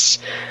events.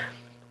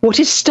 What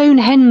is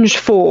Stonehenge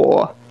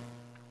for?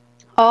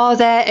 Are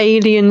there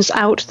aliens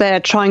out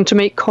there trying to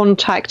make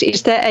contact?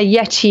 Is there a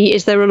Yeti?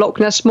 Is there a Loch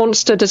Ness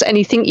Monster? Does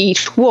anything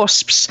eat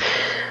wasps?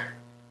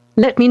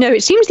 Let me know.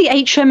 It seems the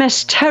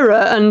HMS Terror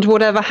and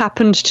whatever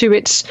happened to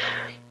its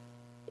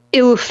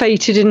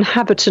ill-fated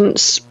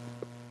inhabitants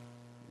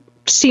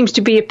seems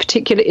to be a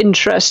particular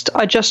interest.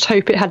 I just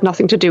hope it had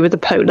nothing to do with the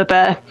polar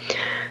bear.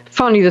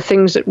 Finally, the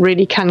things that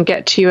really can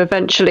get to you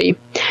eventually.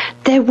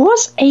 There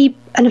was an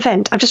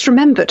event, I've just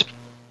remembered.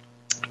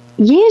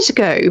 Years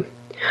ago,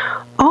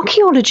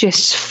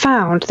 archaeologists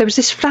found there was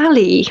this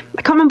valley.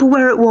 I can't remember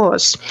where it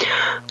was.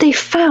 They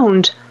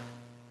found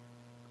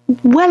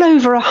well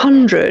over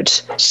 100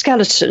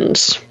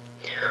 skeletons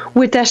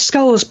with their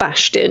skulls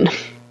bashed in.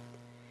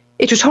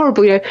 It was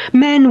horrible,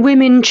 men,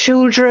 women,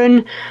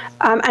 children,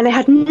 and they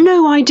had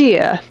no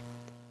idea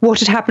what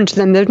had happened to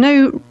them. There were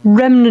no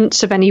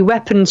remnants of any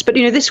weapons, but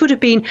this would have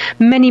been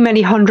many,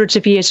 many hundreds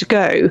of years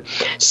ago.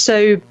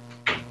 So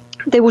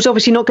there was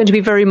obviously not going to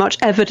be very much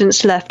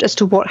evidence left as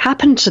to what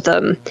happened to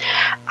them.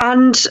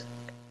 And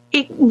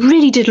it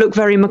really did look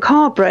very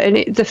macabre.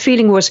 And the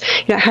feeling was,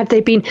 had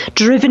they been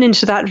driven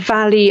into that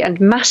valley and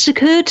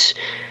massacred?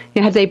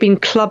 Had they been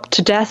clubbed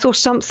to death or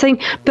something?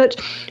 But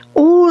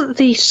all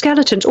the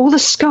skeletons, all the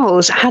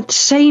skulls had the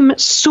same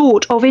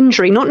sort of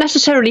injury, not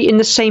necessarily in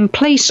the same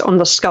place on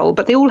the skull,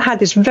 but they all had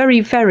this very,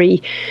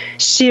 very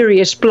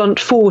serious blunt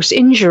force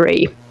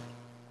injury.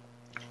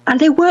 And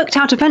they worked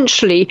out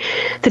eventually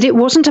that it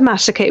wasn't a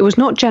massacre, it was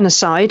not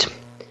genocide,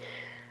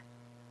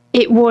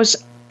 it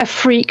was a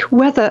freak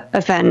weather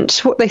event.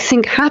 What they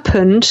think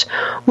happened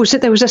was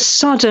that there was a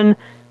sudden,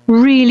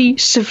 really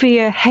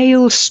severe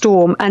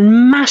hailstorm,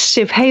 and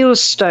massive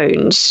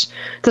hailstones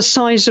the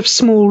size of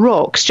small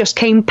rocks just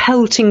came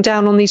pelting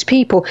down on these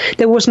people.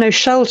 There was no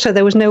shelter,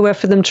 there was nowhere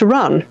for them to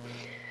run.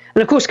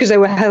 And of course, because they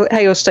were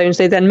hailstones,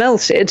 they then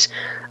melted,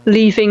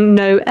 leaving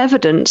no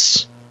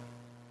evidence.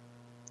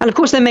 And of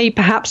course, there may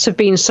perhaps have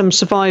been some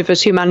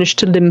survivors who managed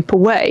to limp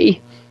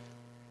away,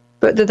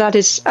 but that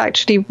is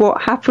actually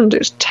what happened.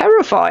 It's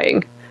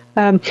terrifying.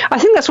 I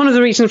think that's one of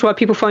the reasons why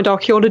people find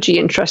archaeology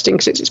interesting,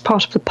 because it's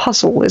part of the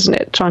puzzle, isn't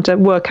it? Trying to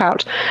work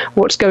out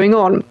what's going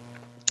on.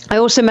 I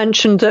also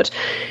mentioned that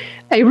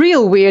a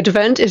real weird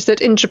event is that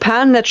in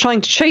Japan, they're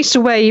trying to chase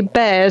away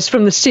bears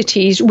from the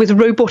cities with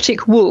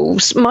robotic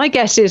wolves. My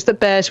guess is that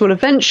bears will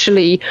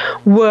eventually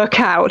work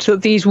out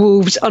that these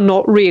wolves are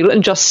not real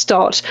and just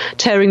start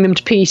tearing them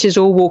to pieces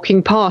or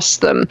walking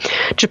past them.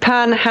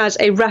 Japan has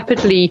a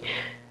rapidly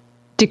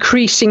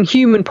decreasing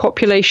human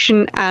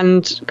population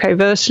and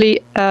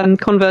conversely an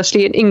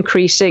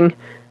increasing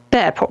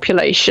bear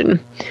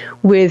population,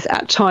 with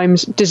at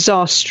times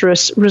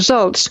disastrous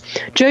results.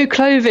 Joe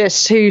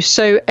Clovis, who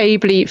so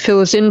ably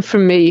fills in for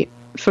me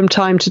from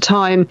time to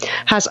time,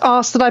 has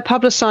asked that I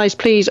publicise,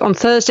 please, on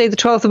Thursday the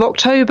 12th of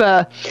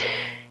October,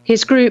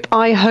 his group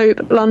I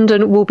Hope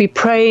London will be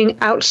praying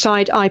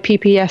outside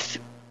IPPF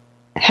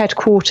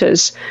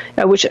headquarters,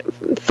 which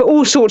for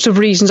all sorts of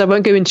reasons I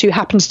won't go into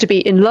happens to be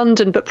in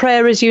London, but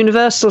prayer is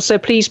universal. So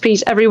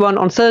please everyone,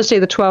 on Thursday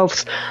the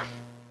 12th,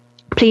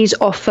 please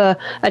offer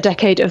a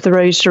decade of the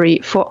rosary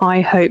for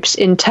I Hope's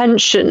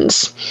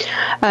intentions.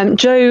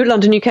 Joe,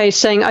 London, UK, is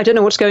saying, I don't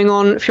know what's going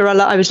on,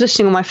 Fiorella. I was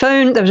listening on my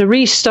phone. There was a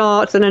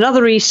restart, then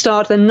another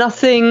restart, then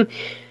nothing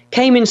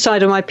came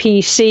inside of my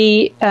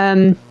PC.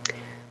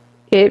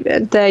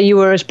 There you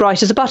were as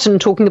bright as a button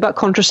talking about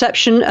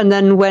contraception, and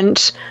then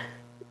went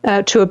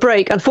to a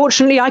break.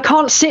 Unfortunately, I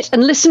can't sit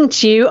and listen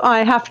to you.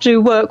 I have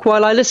to work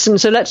while I listen.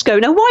 So let's go.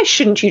 Now, why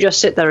shouldn't you just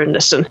sit there and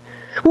listen?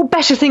 What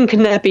better thing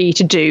can there be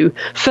to do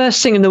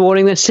first thing in the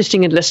morning than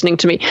sitting and listening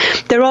to me?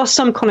 There are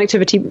some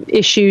connectivity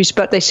issues,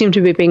 but they seem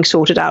to be being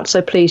sorted out,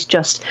 so please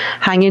just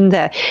hang in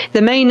there.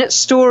 The main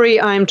story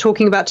I'm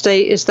talking about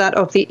today is that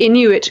of the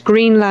Inuit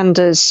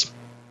Greenlanders,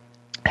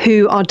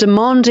 who are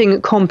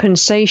demanding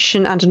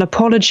compensation and an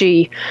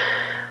apology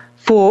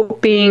for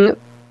being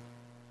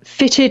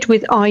fitted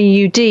with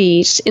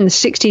IUDs in the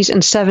 60s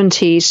and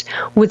 70s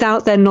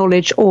without their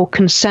knowledge or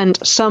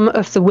consent. Some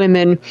of the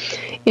women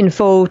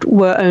involved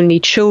were only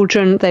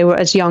children. They were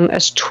as young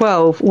as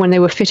 12 when they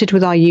were fitted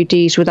with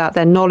IUDs without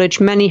their knowledge.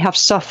 Many have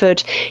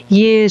suffered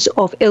years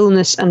of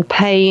illness and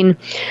pain,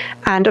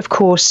 and of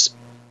course,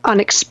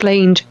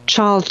 unexplained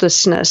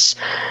childlessness.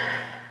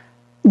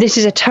 This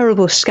is a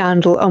terrible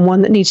scandal, and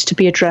one that needs to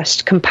be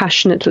addressed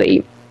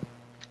compassionately.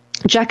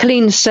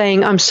 Jacqueline's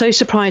saying, I'm so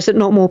surprised that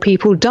not more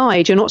people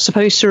died. You're not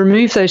supposed to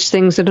remove those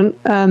things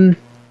that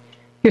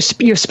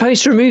you're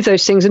supposed to remove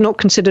those things that are not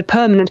considered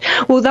permanent.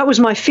 Well, that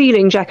was my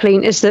feeling,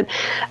 Jacqueline, is that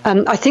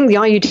I think the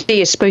IUD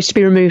is supposed to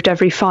be removed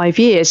every 5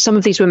 years. Some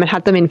of these women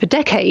had them in for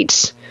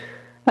decades.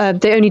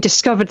 They only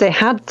discovered they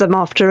had them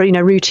after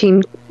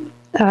routine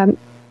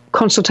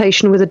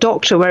consultation with a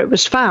doctor where it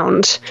was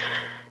found.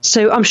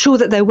 So I'm sure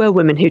that there were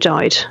women who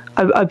died.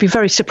 I'd be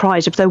very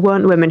surprised if there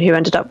weren't women who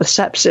ended up with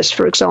sepsis,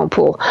 for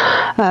example.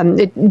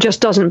 It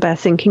just doesn't bear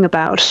thinking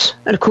about.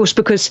 And of course,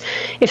 because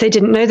if they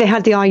didn't know they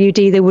had the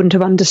IUD, they wouldn't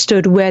have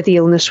understood where the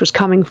illness was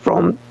coming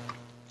from.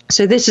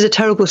 So this is a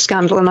terrible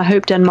scandal, and I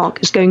hope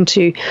Denmark is going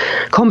to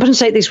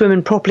compensate these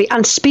women properly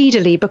and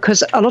speedily,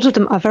 because a lot of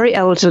them are very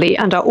elderly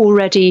and are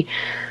already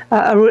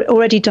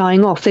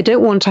dying off. They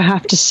don't want to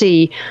have to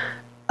see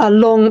a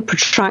long,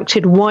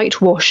 protracted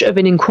whitewash of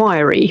an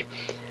inquiry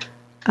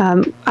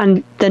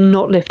and then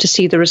not live to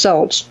see the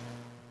results.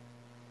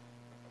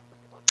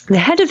 The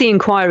head of the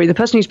inquiry, the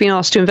person who's been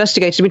asked to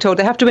investigate, has been told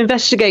they have to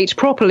investigate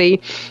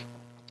properly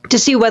to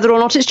see whether or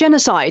not it's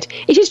genocide.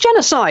 It is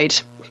genocide.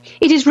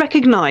 It is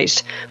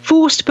recognised.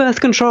 Forced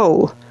birth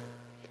control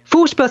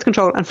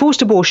and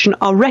forced abortion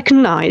are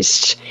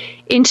recognised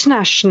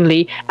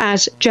internationally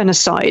as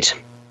genocide.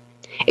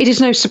 It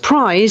is no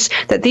surprise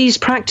that these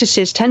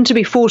practices tend to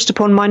be forced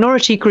upon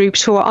minority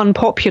groups who are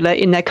unpopular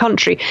in their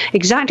country.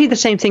 Exactly the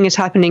same thing is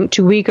happening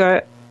to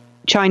Uyghur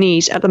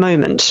Chinese at the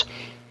moment.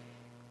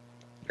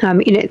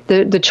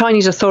 The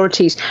Chinese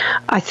authorities,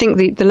 I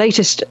think the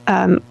latest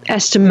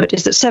estimate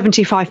is that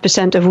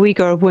 75% of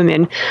Uyghur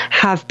women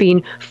have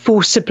been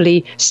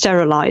forcibly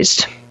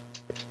sterilized.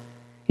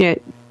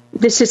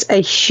 This is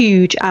a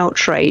huge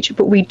outrage,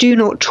 but we do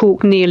not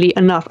talk nearly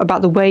enough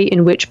about the way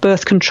in which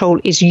birth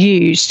control is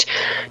used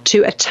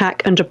to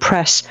attack and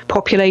oppress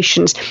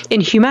populations.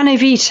 In Humanae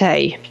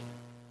Vitae,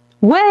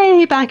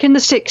 way back in the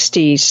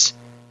 60s,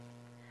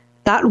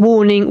 that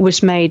warning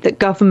was made that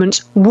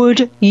governments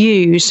would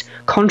use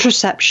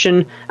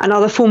contraception and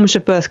other forms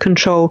of birth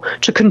control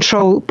to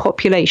control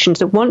populations.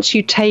 That once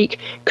you take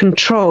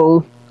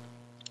control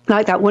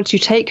like that, once you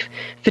take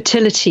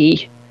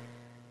fertility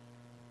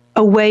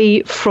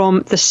away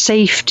from the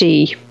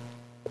safety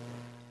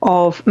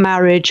of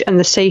marriage and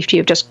the safety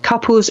of just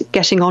couples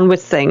getting on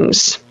with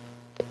things,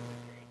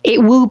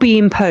 it will be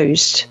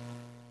imposed.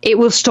 It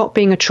will stop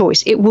being a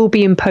choice. It will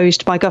be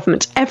imposed by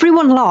governments.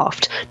 Everyone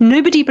laughed.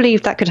 Nobody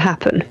believed that could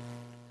happen.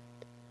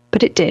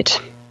 But it did.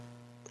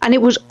 And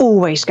it was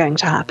always going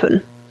to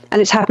happen. And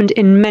it's happened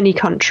in many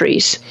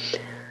countries.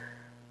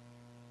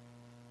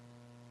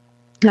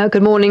 Now,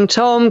 good morning,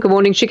 Tom. Good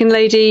morning, Chicken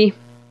Lady.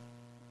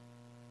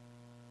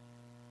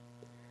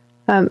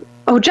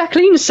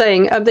 Jacqueline's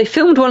saying they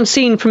filmed one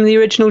scene from the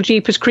original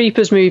Jeepers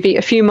Creepers movie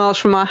a few miles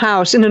from our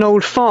house in an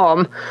old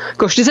farm.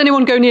 Gosh, does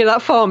anyone go near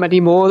that farm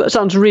anymore? That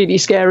sounds really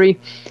scary.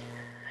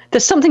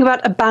 There's something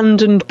about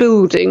abandoned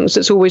buildings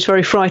that's always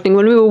very frightening.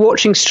 When we were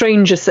watching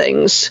Stranger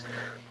Things,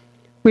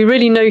 we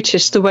really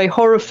noticed the way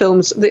horror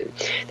films,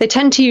 they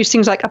tend to use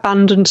things like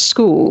abandoned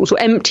schools or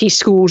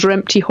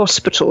empty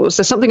hospitals.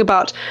 There's something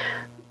about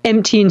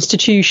empty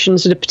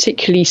institutions that are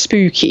particularly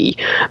spooky,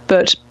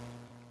 but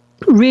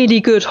really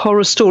good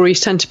horror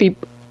stories tend to be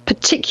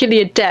particularly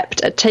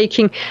adept at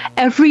taking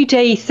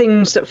everyday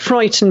things that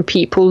frighten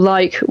people,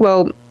 like,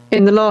 well,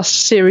 in the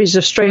last series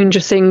of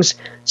Stranger Things,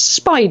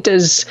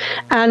 spiders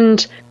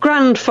and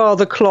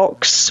grandfather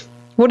clocks.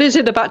 What is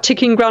it about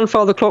ticking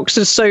grandfather clocks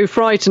that's so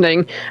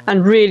frightening,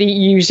 and really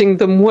using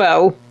them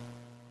well?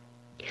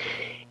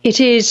 It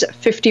is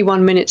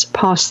 51 minutes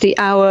past the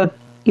hour.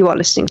 You are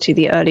listening to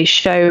The Early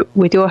Show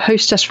with your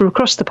hostess from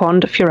across the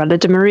pond, Fiorella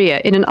de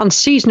Maria, in an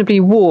unseasonably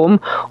warm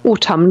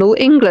autumnal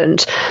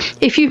England.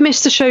 If you've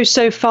missed the show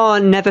so far,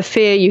 never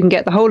fear. You can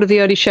get the whole of The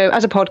Early Show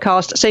as a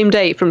podcast, same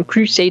day, from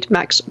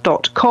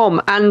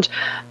crusademax.com. And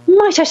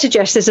might I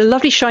suggest there's a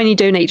lovely shiny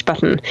donate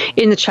button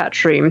in the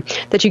chat room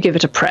that you give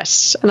it a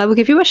press, and I will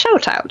give you a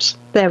shout out.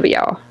 There we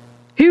are.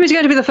 Who is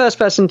going to be the first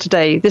person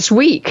today, this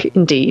week,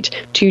 indeed,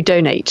 to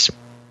donate?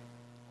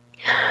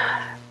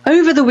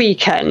 Over the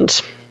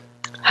weekend,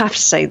 have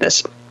to say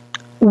this,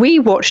 we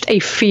watched a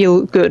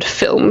feel-good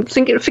film.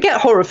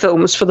 Forget horror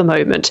films for the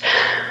moment.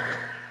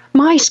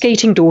 My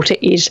skating daughter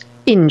is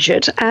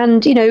injured,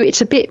 and,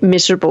 it's a bit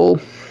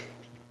miserable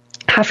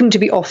having to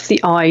be off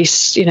the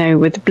ice,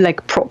 with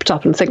leg propped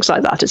up and things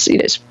like that.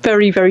 It's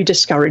very, very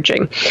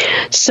discouraging.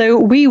 So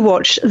we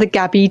watched the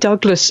Gabby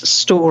Douglas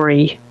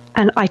story,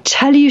 and I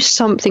tell you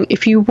something,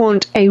 if you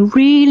want a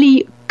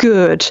really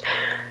good,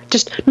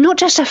 not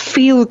just a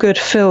feel-good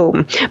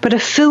film, but a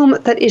film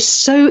that is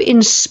so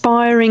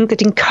inspiring,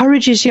 that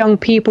encourages young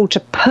people to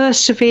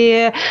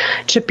persevere,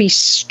 to be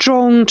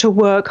strong, to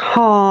work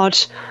hard.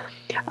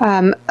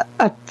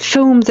 A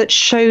film that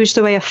shows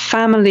the way a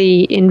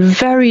family in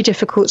very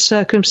difficult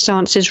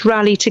circumstances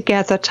rally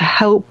together to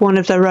help one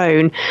of their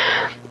own.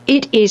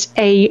 It is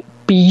a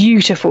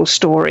beautiful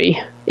story.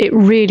 It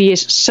really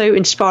is so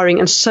inspiring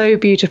and so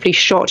beautifully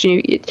shot.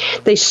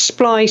 They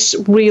splice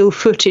real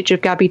footage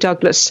of Gabby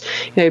Douglas,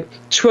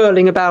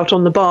 twirling about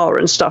on the bar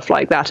and stuff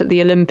like that at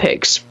the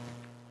Olympics,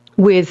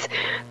 with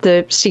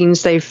the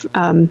scenes they've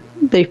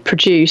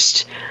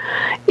produced.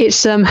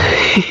 It's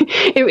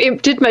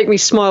it did make me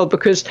smile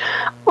because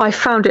I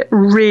found it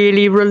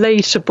really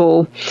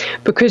relatable,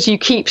 because you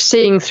keep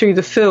seeing through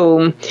the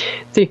film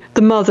the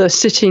mother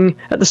sitting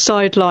at the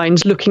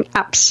sidelines looking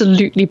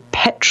absolutely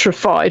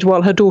petrified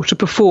while her daughter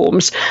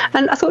performs,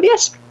 and I thought,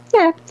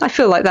 I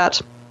feel like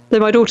that. Though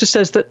my daughter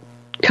says that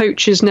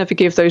coaches never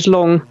give those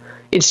long,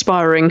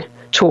 inspiring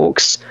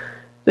talks,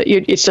 that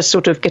it's just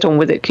sort of get on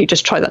with it. Can you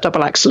just try that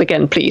double axel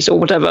again, please, or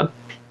whatever.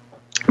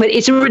 But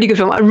it's a really good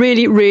film. I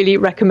really, really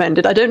recommend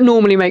it. I don't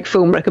normally make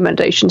film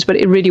recommendations, but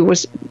it really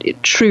was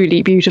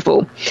truly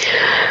beautiful.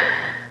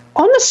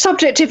 On the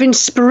subject of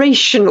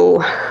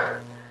inspirational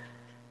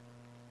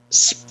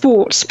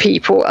sports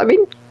people,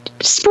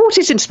 sport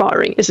is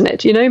inspiring, isn't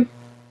it?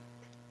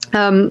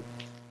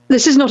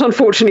 This is not,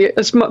 unfortunately,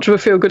 as much of a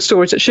feel-good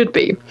story as it should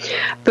be.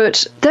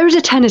 But there is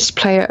a tennis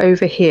player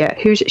over here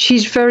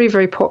she's very,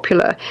 very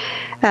popular.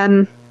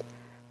 Emma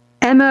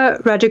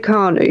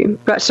Raducanu.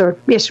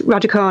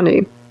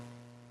 Raducanu.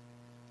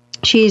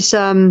 She's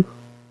a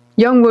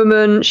young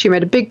woman. She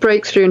made a big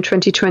breakthrough in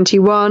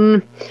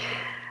 2021.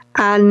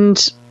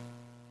 And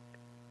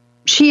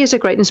she is a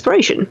great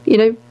inspiration,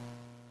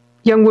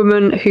 young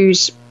woman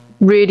who's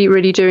really,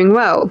 really doing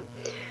well.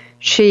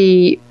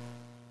 She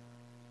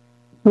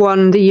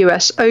won the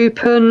US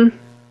Open,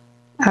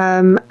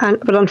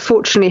 but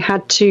unfortunately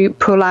had to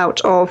pull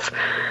out of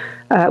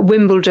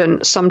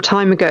Wimbledon some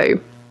time ago.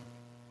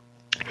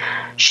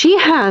 She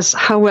has,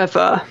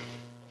 however,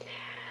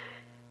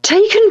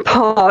 taken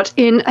part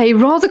in a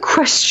rather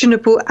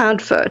questionable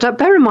advert. Now,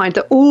 bear in mind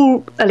that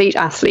all elite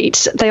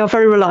athletes, they are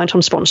very reliant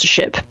on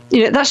sponsorship.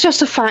 That's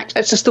just a fact.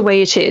 It's just the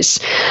way it is.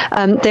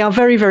 They are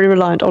very, very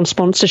reliant on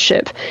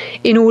sponsorship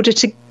in order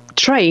to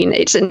train.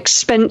 It's an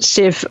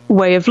expensive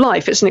way of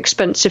life. It's an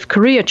expensive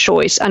career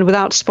choice. And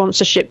without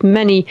sponsorship,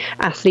 many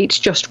athletes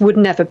just would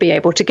never be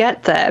able to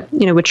get there.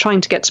 We're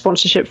trying to get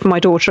sponsorship for my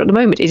daughter at the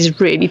moment. It is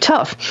really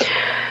tough.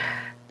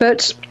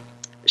 But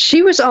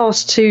she was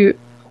asked to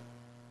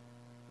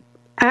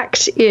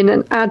act in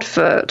an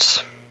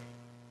advert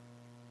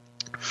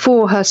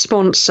for her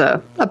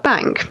sponsor, a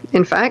bank,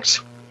 in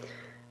fact.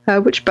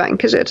 Which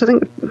bank is it? I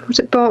think, was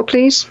it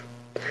Barclays?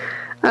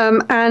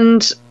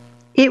 And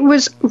it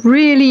was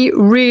really,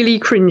 really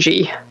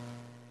cringy.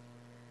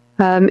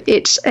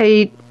 It's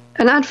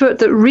an advert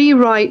that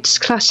rewrites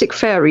classic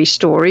fairy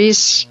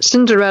stories,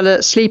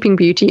 Cinderella, Sleeping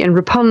Beauty, and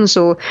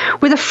Rapunzel,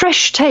 with a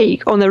fresh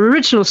take on their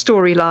original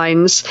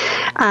storylines.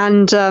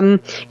 And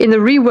in the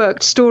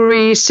reworked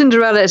story,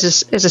 Cinderella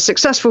is a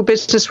successful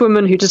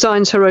businesswoman who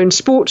designs her own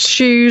sports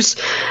shoes.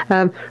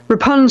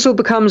 Rapunzel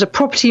becomes a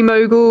property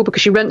mogul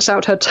because she rents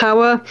out her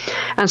tower.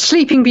 And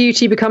Sleeping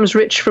Beauty becomes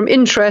rich from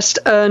interest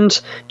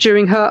earned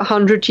during her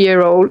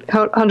 100-year-long,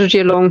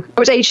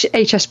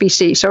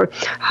 HSBC,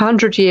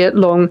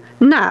 100-year-long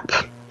nap.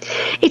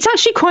 It's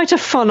actually quite a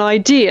fun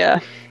idea,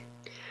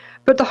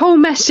 but the whole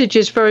message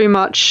is very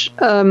much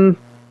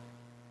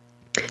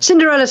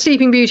Cinderella,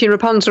 Sleeping Beauty, and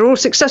Rapunzel are all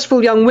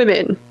successful young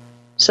women,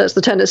 says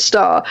the tennis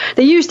star.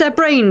 They use their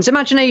brains,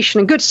 imagination,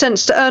 and good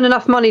sense to earn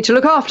enough money to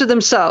look after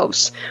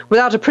themselves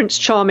without a Prince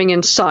Charming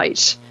in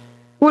sight.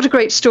 What a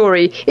great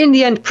story. In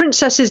the end,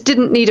 princesses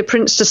didn't need a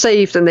prince to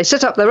save them. They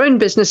set up their own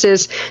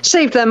businesses,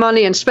 saved their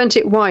money, and spent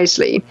it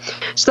wisely.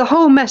 So the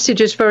whole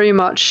message is very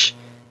much,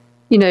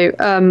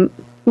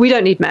 we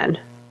don't need men.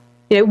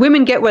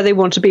 Women get where they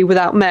want to be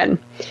without men.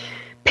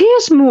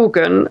 Piers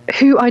Morgan,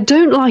 who I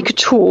don't like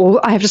at all,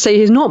 I have to say,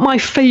 he's not my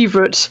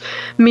favourite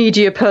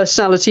media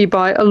personality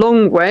by a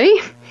long way.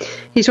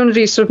 He's one of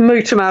these sort of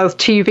motor-mouthed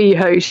TV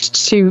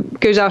hosts who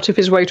goes out of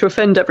his way to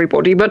offend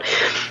everybody. But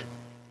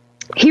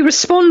he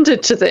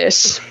responded to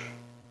this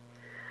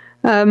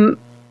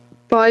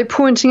by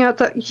pointing out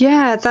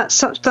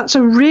that, that's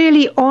a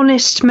really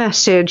honest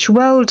message.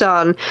 Well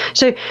done.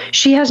 So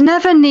she has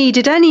never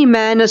needed any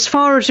men, as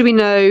far as we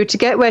know, to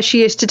get where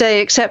she is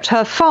today, except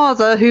her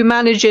father, who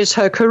manages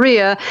her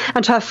career,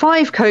 and her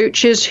 5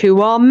 coaches,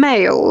 who are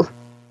male.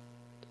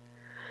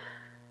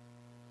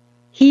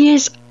 He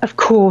is, of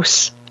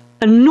course,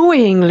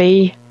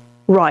 annoyingly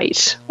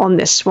right on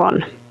this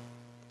one.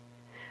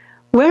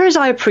 Whereas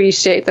I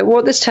appreciate that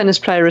what this tennis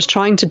player is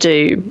trying to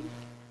do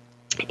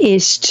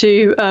is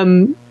to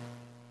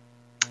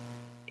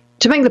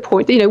make the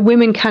point that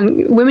women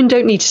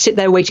don't need to sit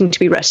there waiting to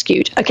be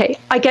rescued. Okay,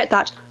 I get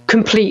that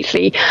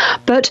completely,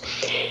 but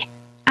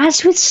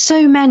as with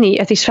so many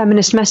of these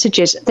feminist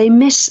messages, they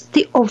miss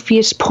the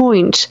obvious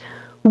point.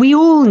 We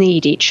all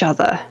need each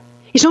other.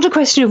 It's not a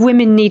question of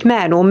women need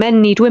men or men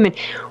need women.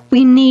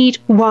 We need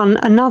one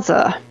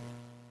another,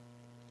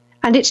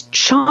 and it's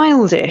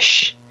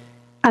childish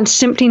and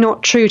simply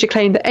not true to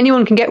claim that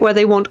anyone can get where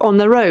they want on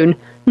their own.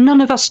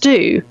 None of us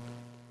do.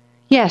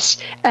 Yes,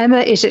 Emma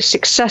is a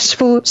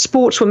successful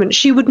sportswoman.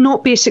 She would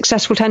not be a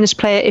successful tennis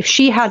player if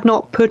she had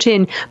not put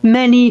in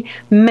many,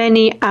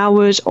 many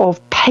hours of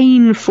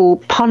painful,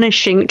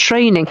 punishing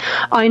training.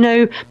 I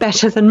know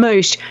better than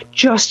most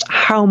just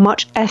how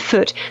much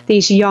effort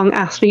these young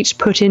athletes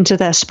put into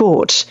their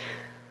sport.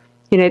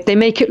 They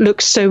make it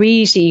look so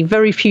easy.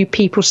 Very few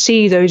people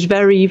see those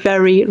very,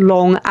 very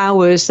long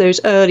hours, those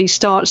early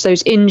starts,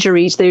 those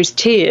injuries, those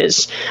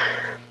tears.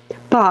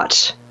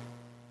 But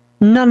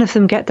none of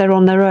them get there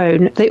on their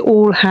own. They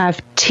all have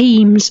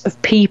teams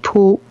of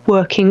people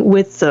working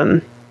with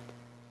them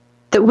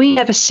that we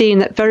never see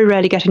and that very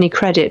rarely get any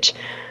credit.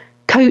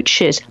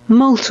 Coaches,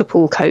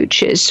 multiple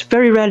coaches,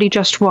 very rarely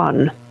just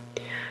one.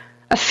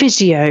 A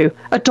physio,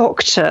 a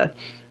doctor,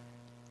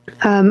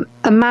 a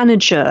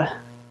manager,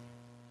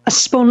 a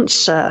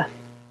sponsor,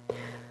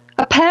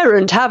 a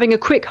parent having a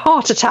quick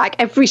heart attack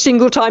every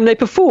single time they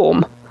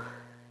perform.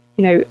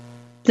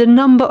 The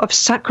number of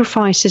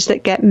sacrifices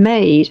that get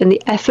made and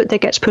the effort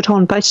that gets put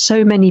on by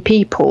so many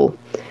people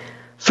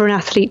for an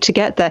athlete to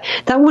get there.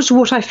 That was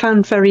what I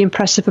found very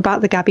impressive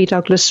about the Gabby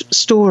Douglas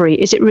story,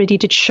 is it really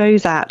did show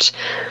that.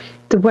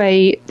 The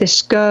way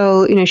this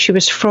girl, she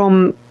was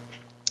from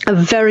a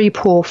very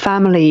poor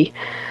family.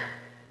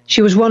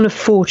 She was one of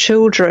 4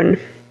 children,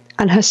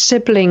 and her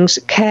siblings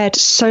cared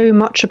so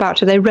much about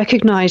her. They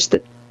recognized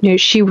that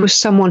she was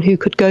someone who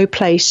could go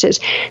places.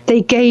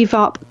 They gave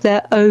up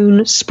their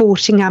own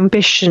sporting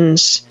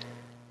ambitions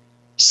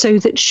so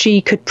that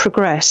she could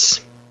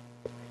progress.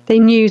 They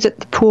knew that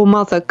the poor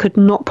mother could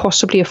not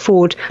possibly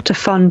afford to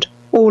fund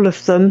all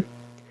of them.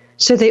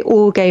 So they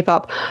all gave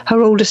up.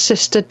 Her older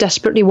sister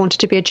desperately wanted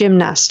to be a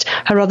gymnast.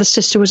 Her other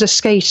sister was a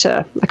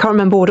skater. I can't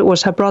remember what it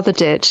was her brother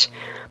did.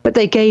 But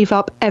they gave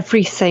up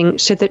everything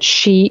so that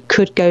she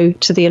could go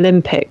to the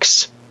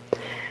Olympics.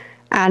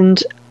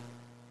 And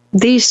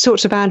these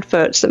sorts of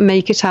adverts that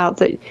make it out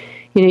that,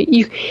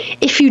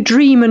 if you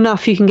dream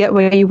enough, you can get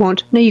where you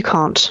want. No, you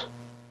can't.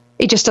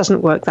 It just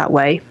doesn't work that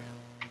way.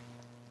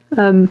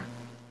 Good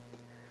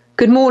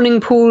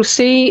morning, Paul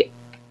C.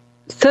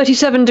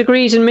 37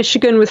 degrees in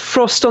Michigan with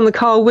frost on the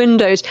car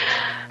windows.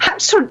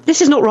 Sorry,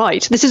 this is not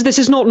right. This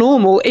is not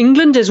normal.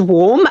 England is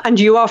warm and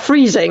you are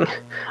freezing.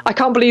 I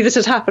can't believe this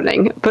is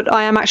happening, but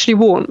I am actually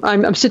warm.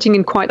 I'm sitting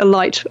in quite a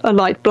light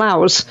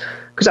blouse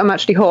because I'm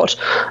actually hot.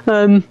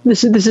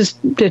 This is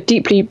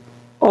deeply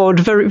odd.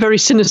 Very, very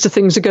sinister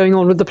things are going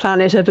on with the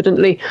planet,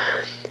 evidently.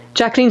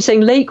 Jacqueline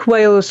saying Lake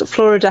Wales,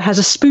 Florida has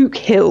a spook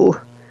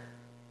hill.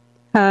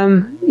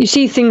 You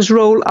see things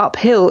roll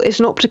uphill. It's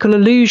an optical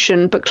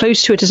illusion, but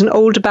close to it is an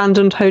old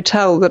abandoned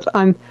hotel that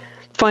I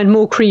find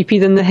more creepy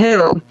than the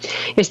hill.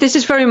 Yes, this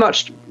is very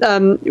much,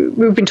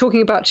 we've been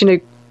talking about,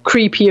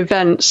 creepy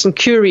events and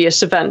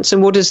curious events,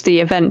 and what is the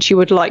event you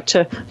would like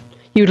to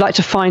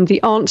find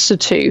the answer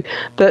to.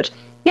 But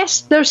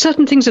yes, there are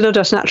certain things that are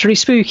just naturally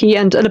spooky,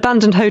 and an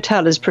abandoned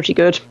hotel is pretty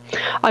good.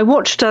 I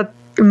watched a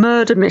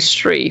murder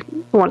mystery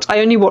once.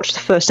 I only watched the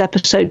first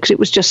episode because it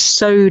was just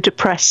so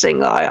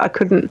depressing. I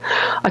couldn't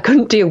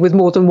deal with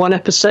more than one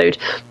episode.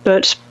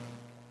 But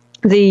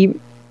the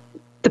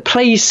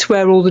place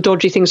where all the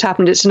dodgy things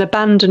happened, it's an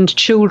abandoned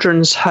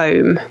children's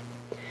home,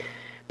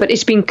 but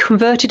it's been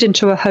converted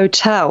into a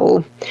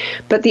hotel.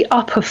 But the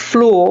upper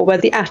floor, where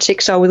the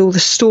attics are with all the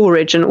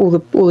storage and all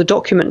the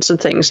documents and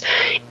things,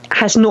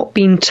 has not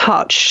been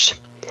touched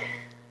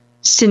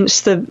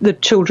since the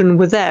children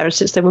were there,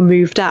 since they were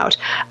moved out.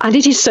 And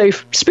it is so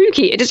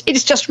spooky. It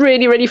is just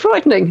really, really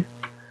frightening.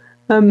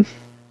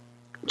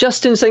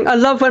 Justin saying, I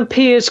love when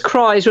Piers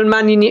cries when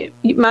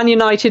Man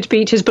United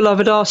beat his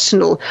beloved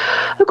Arsenal.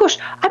 Oh gosh,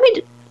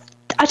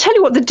 I tell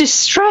you what, the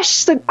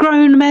distress that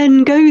grown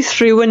men go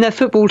through when their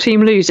football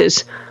team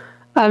loses.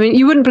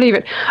 You wouldn't believe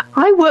it.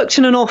 I worked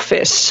in an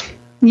office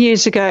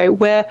years ago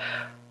where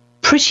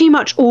pretty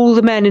much all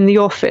the men in the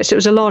office, it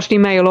was a largely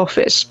male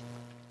office,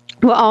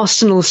 were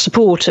Arsenal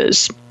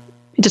supporters.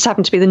 It just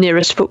happened to be the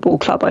nearest football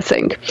club, I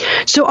think.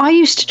 So I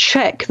used to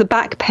check the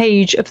back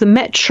page of the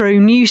Metro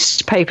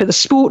newspaper, the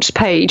sports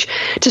page,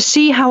 to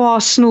see how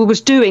Arsenal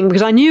was doing,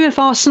 because I knew if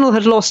Arsenal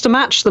had lost a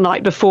match the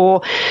night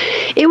before,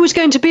 it was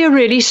going to be a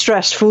really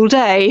stressful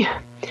day.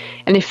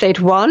 And if they'd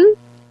won,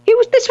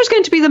 this was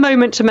going to be the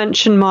moment to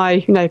mention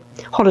my,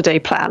 holiday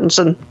plans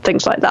and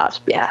things like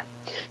that. Yeah.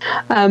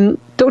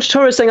 Dr.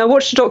 Torres saying, I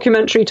watched a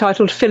documentary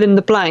titled Fill in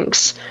the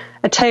Blanks,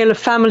 a tale of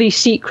family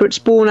secrets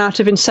born out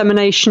of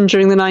insemination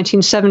during the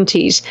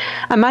 1970s.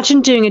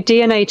 Imagine doing a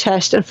DNA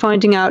test and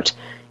finding out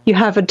you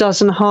have a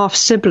dozen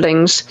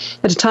half-siblings.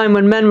 At a time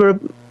when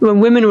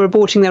women were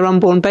aborting their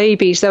unborn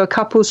babies, there were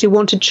couples who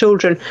wanted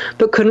children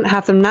but couldn't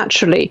have them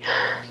naturally.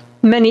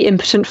 Many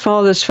impotent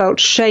fathers felt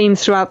shame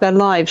throughout their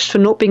lives for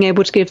not being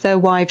able to give their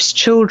wives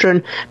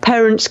children.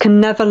 Parents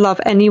can never love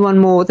anyone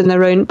more than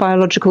their own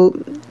biological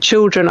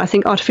children. I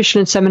think artificial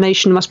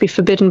insemination must be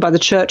forbidden by the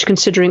church,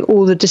 considering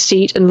all the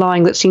deceit and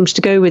lying that seems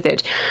to go with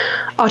it.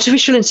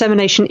 Artificial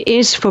insemination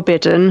is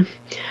forbidden.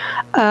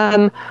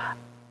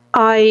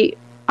 I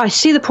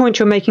see the point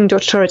you're making,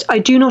 Dr. Torres. I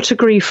do not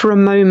agree for a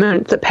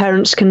moment that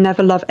parents can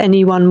never love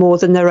anyone more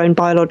than their own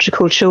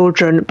biological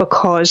children,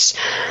 because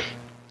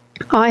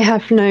I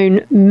have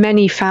known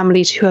many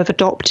families who have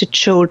adopted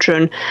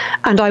children,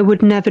 and I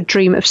would never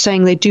dream of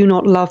saying they do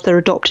not love their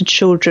adopted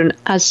children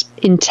as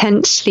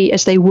intensely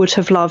as they would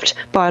have loved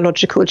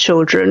biological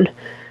children.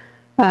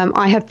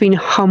 I have been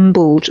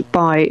humbled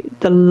by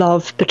the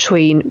love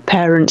between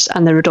parents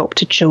and their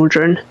adopted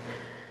children,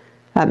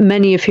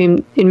 many of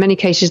whom, in many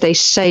cases, they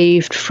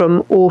saved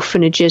from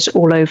orphanages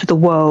all over the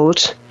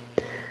world,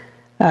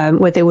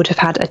 where they would have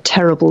had a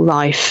terrible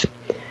life.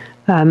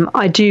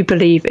 I do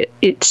believe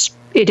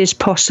it is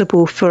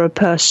possible for a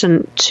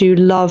person to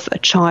love a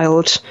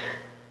child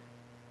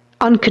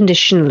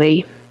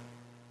unconditionally.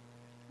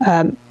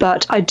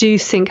 But I do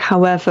think,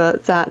 however,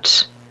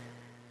 that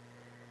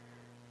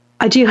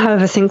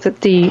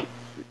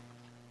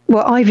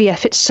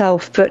IVF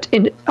itself, but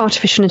in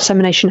artificial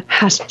insemination,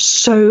 has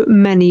so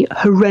many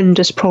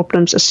horrendous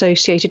problems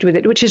associated with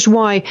it, which is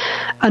why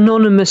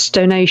anonymous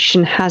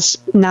donation has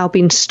now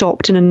been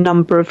stopped in a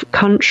number of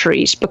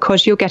countries,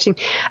 because you're getting,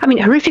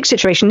 horrific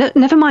situation.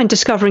 Never mind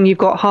discovering you've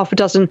got half a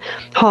dozen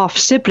half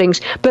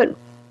siblings, but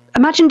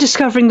imagine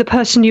discovering the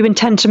person you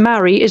intend to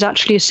marry is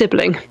actually a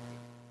sibling.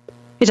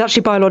 Is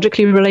actually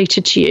biologically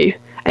related to you.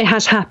 It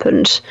has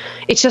happened.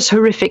 It's just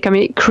horrific.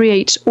 It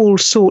creates all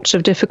sorts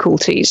of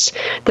difficulties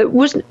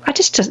that I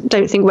just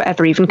don't think were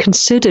ever even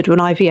considered when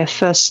IVF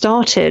first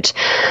started.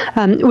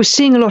 We're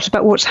seeing a lot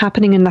about what's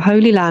happening in the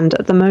Holy Land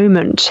at the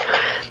moment.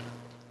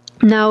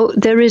 Now,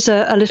 there is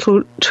a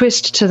little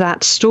twist to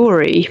that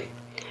story.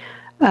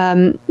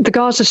 The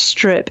Gaza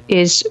Strip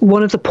is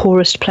one of the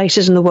poorest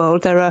places in the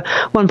world. There are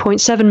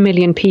 1.7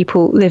 million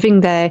people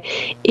living there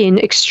in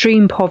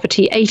extreme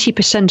poverty,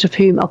 80% of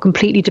whom are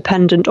completely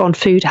dependent on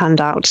food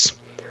handouts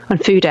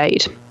and food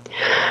aid.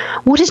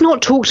 What is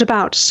not talked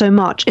about so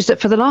much is that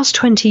for the last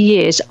 20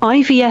 years,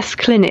 IVF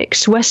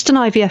clinics, Western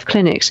IVF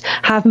clinics,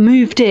 have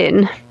moved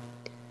in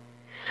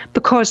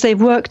because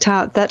they've worked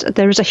out that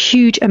there is a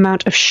huge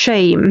amount of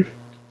shame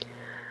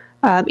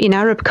in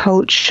Arab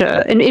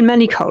culture, in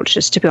many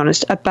cultures, to be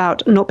honest,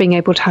 about not being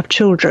able to have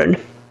children.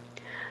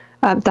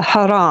 The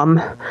haram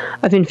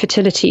of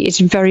infertility is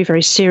very,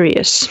 very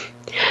serious.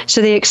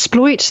 So they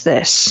exploit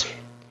this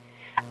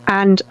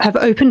and have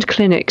opened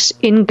clinics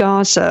in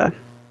Gaza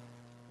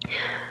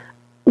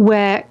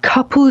where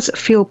couples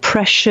feel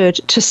pressured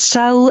to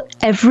sell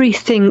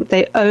everything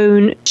they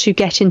own, to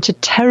get into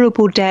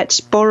terrible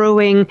debts,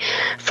 borrowing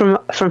from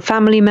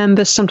family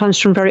members, sometimes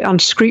from very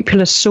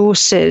unscrupulous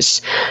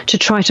sources, to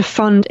try to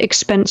fund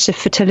expensive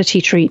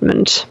fertility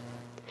treatment.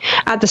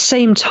 At the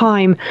same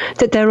time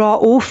that there are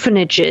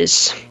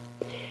orphanages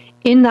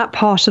in that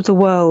part of the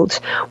world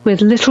with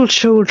little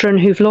children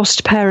who've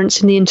lost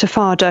parents in the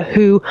Intifada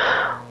who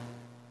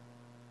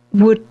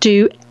would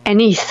do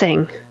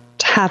anything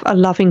to have a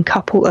loving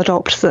couple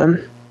adopt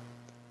them.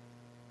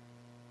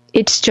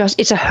 It's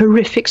a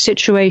horrific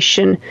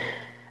situation.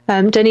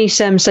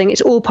 Denise M saying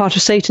it's all part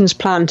of Satan's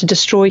plan to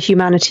destroy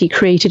humanity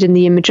created in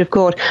the image of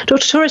God.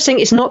 Dr. Torres saying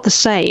it's not the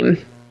same.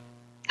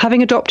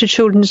 Having adopted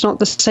children is not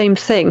the same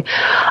thing.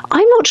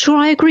 I'm not sure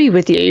I agree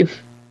with you,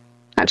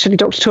 actually,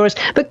 Dr. Torres,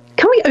 but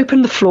can we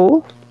open the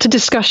floor to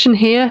discussion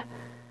here?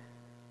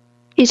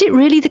 Is it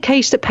really the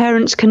case that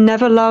parents can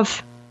never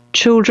love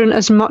children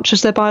as much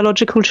as their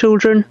biological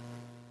children?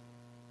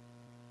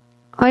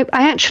 I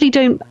actually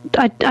don't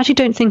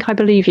think I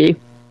believe you.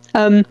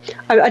 I know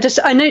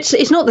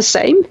it's not the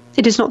same.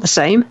 It is not the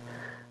same.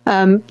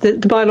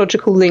 The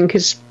biological link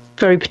is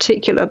very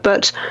particular,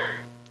 but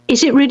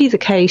is it really the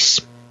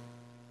case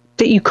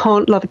that you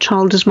can't love a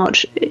child as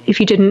much if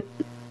you didn't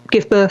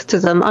give birth to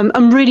them?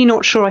 I'm really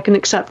not sure I can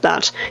accept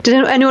that. Does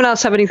anyone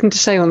else have anything to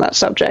say on that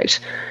subject?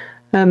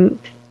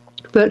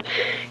 But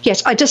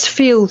yes, I just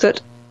feel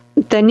that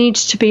there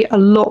needs to be a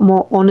lot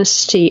more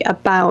honesty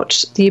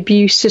about the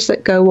abuses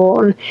that go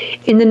on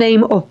in the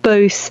name of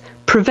both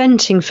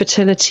preventing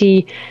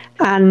fertility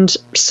and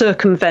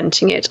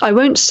circumventing it. I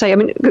won't say,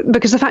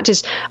 because the fact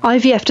is,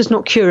 IVF does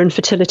not cure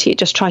infertility, it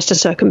just tries to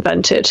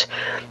circumvent it.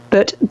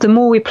 But the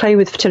more we play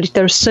with fertility,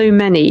 there are so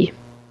many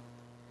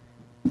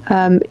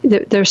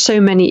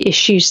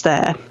issues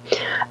there.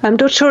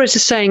 Dr. Torres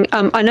is saying,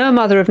 I know a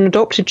mother of an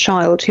adopted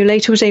child who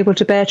later was able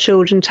to bear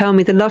children tell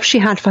me the love she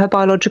had for her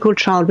biological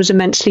child was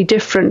immensely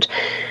different.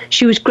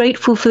 She was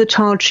grateful for the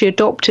child she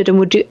adopted and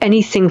would do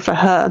anything for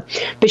her,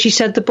 but she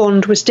said the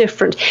bond was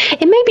different.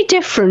 It may be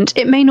different,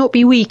 it may not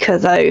be weaker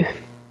though.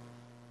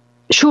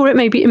 Sure, it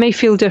may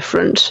feel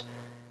different,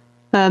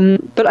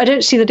 but I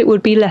don't see that it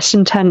would be less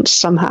intense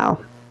somehow.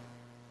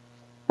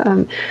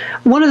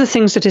 One of the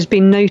things that has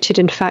been noted,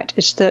 in fact,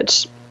 is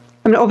that,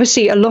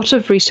 obviously a lot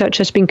of research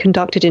has been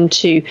conducted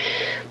into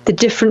the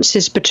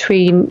differences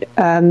between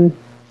the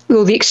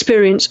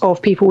experience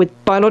of people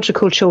with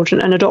biological children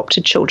and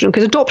adopted children,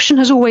 because adoption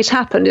has always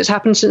happened. It's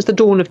happened since the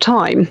dawn of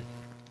time.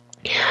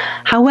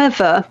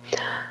 However,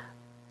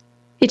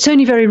 it's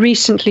only very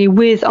recently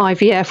with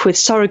IVF, with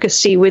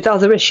surrogacy, with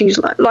other issues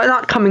like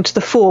that coming to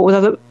the fore,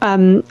 with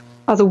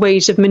other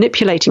ways of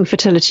manipulating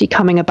fertility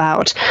coming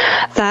about,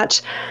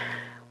 that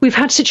we've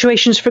had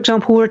situations, for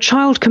example, where a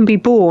child can be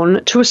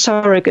born to a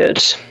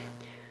surrogate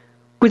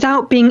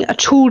without being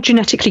at all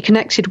genetically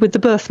connected with the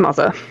birth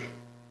mother.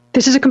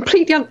 This is a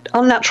completely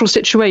unnatural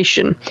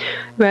situation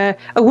where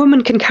a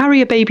woman can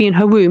carry a baby in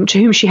her womb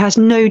to whom she has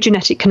no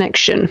genetic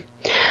connection.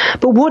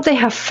 But what they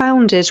have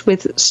found is,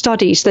 with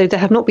studies, though there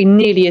have not been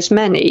nearly as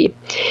many,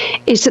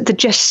 is that the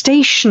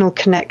gestational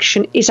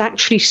connection is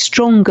actually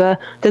stronger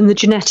than the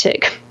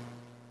genetic.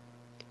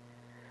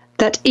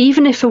 That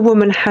even if a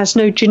woman has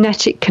no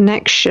genetic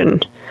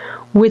connection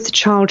with the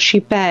child she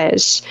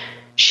bears,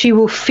 she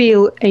will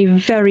feel a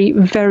very,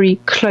 very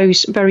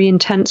close, very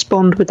intense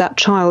bond with that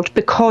child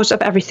because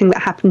of everything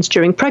that happens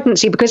during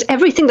pregnancy, because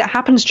everything that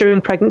happens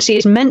during pregnancy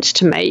is meant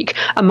to make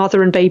a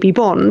mother and baby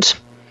bond.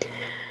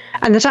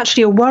 And there's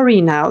actually a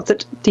worry now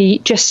that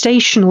the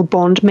gestational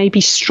bond may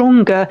be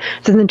stronger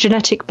than the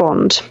genetic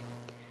bond.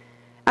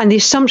 And the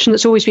assumption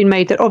that's always been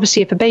made that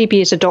obviously if a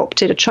baby is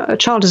adopted, a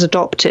child is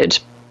adopted,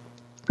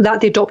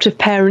 that the adoptive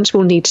parents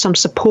will need some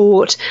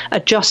support,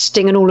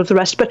 adjusting and all of the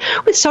rest. But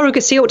with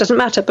surrogacy, it doesn't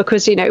matter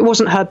because, it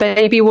wasn't her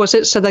baby, was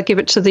it? So they give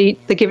it to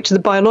the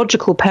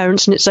biological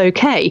parents and it's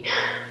okay.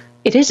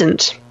 It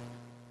isn't.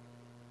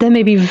 There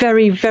may be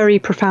very, very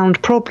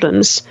profound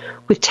problems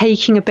with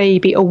taking a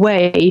baby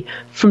away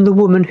from the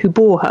woman who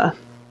bore her.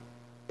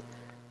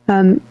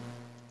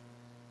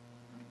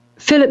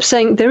 Philip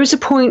saying, there is a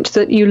point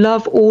that you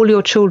love all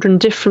your children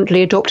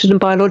differently, adopted and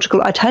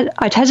biological.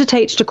 I'd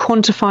hesitate to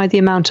quantify the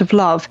amount of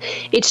love.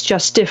 It's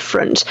just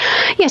different.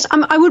 Yes,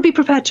 I would be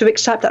prepared to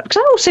accept that, because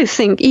I also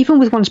think even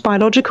with one's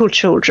biological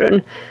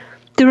children,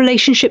 the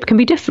relationship can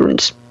be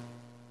different.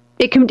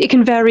 It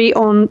can vary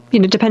on,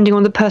 depending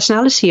on the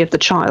personality of the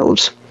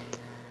child.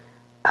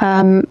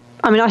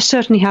 I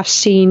certainly have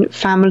seen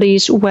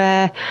families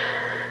where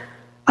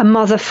a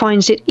mother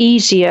finds it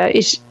easier,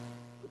 is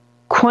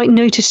quite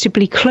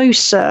noticeably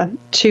closer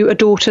to a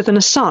daughter than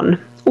a son,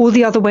 or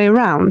the other way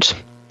around.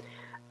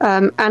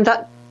 And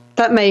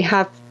that may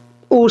have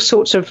all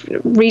sorts of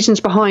reasons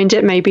behind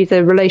it. Maybe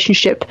the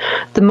relationship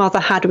the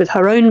mother had with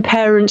her own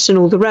parents and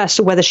all the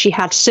rest, or whether she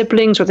had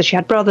siblings, whether she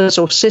had brothers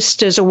or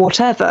sisters or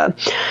whatever.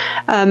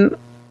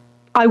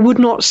 I would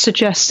not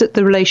suggest that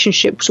the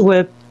relationships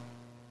were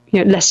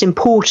less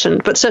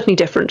important, but certainly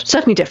different.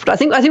 I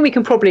think we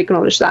can probably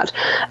acknowledge that.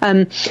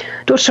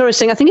 Dr. Torres is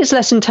saying, I think it's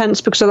less intense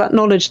because of that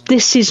knowledge.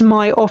 This is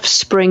my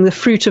offspring, the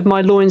fruit of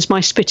my loins, my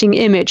spitting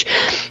image.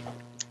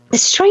 The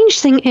strange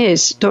thing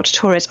is, Dr.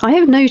 Torres, I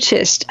have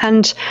noticed,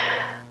 and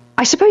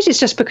I suppose it's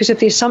just because of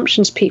the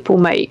assumptions people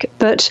make,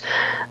 but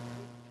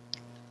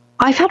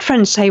I've had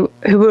friends say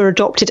who were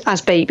adopted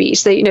as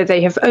babies.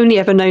 They have only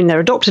ever known their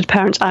adopted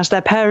parents as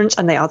their parents,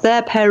 and they are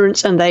their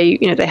parents, and they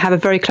have a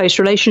very close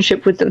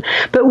relationship with them.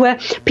 But where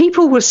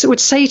people would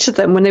say to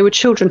them when they were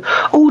children,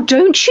 "Oh,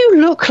 don't you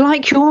look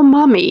like your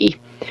mummy?"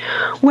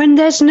 When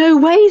there's no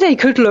way they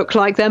could look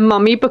like their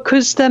mummy,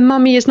 because their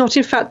mummy is not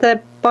in fact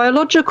their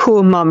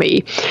biological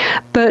mummy.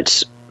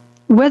 But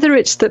whether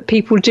it's that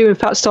people do in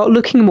fact start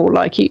looking more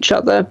like each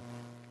other,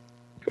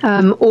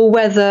 or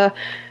whether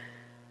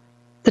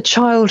the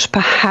child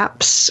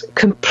perhaps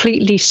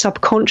completely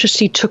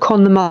subconsciously took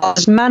on the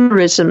mother's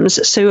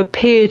mannerisms, so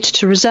appeared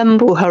to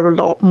resemble her a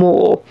lot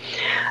more.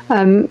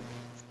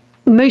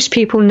 Most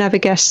people never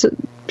guess that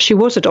she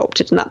was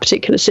adopted in that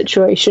particular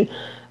situation.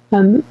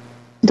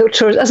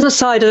 Dr. As an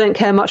aside, I don't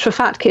care much for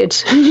fat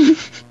kids.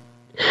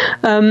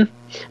 And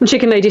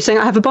Chicken Lady saying,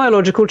 I have a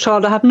biological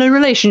child I have no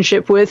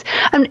relationship with.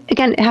 And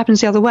again, it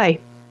happens the other way,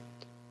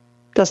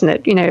 doesn't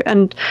it?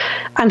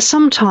 And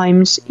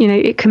sometimes,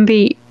 it can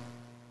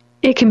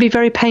be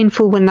very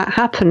painful when that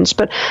happens.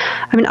 But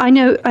I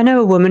know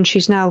a woman,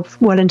 she's now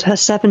well into her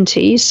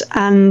 70s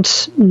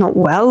and not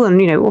well,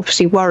 and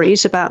obviously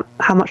worries about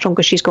how much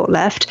longer she's got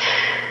left.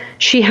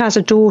 She has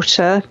a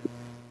daughter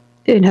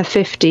in her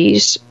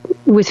 50s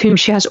with whom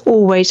she has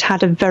always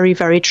had a very,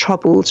 very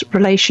troubled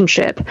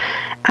relationship.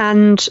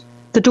 And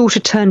the daughter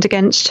turned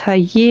against her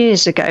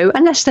years ago,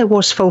 unless there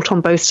was fault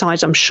on both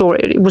sides. I'm sure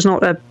it was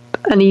not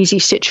an easy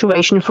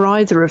situation for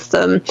either of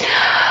them.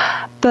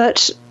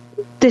 But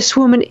this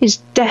woman is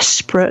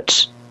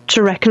desperate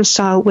to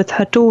reconcile with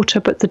her daughter,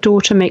 but the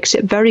daughter makes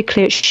it very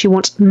clear she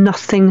wants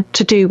nothing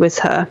to do with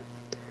her.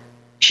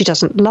 She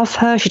doesn't love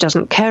her, she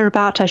doesn't care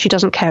about her, she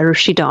doesn't care if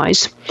she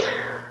dies.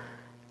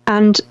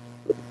 And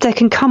there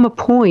can come a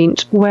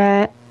point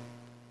where,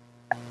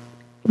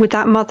 with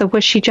that mother,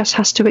 where she just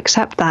has to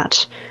accept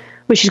that,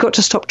 where she's got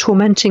to stop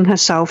tormenting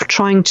herself,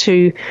 trying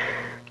to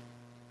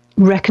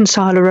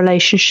reconcile a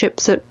relationship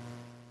that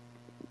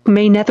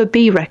may never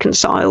be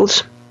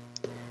reconciled,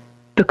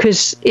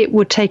 because it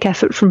would take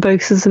effort from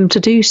both of them to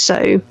do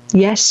so.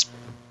 Yes,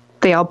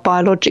 they are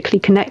biologically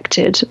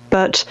connected,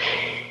 but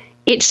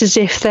it's as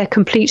if they're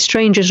complete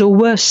strangers, or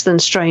worse than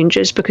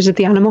strangers, because of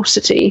the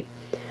animosity.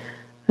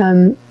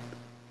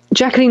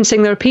 Jacqueline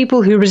saying there are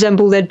people who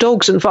resemble their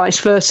dogs and vice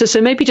versa,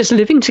 so maybe just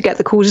living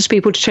together causes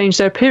people to change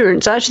their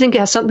appearance. I actually think it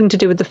has something to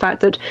do with the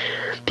fact that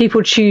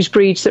people choose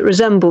breeds that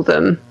resemble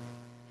them.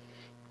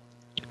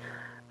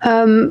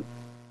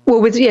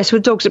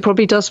 With dogs it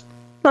probably does.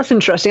 That's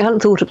interesting. I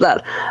hadn't thought of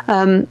that.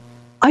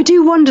 I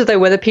do wonder, though,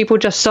 whether people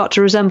just start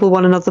to resemble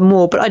one another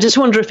more, but I just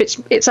wonder if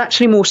it's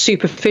actually more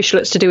superficial.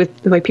 It's to do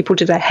with the way people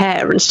do their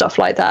hair and stuff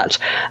like that.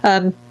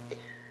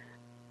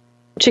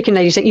 Chicken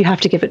Lady saying you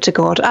have to give it to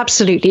God.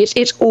 Absolutely.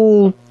 It's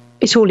all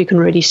you can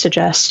really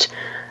suggest.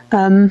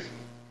 Dr.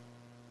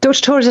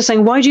 Torres is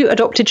saying, why do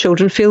adopted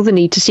children feel the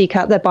need to seek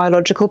out their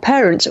biological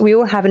parents? We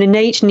all have an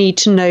innate need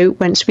to know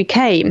whence we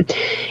came.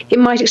 It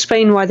might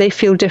explain why they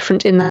feel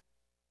different in that.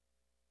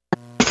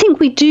 I think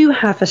we do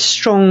have a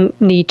strong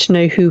need to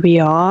know who we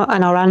are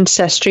and our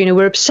ancestry.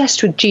 We're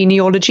obsessed with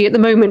genealogy at the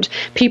moment.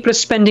 People are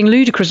spending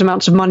ludicrous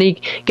amounts of money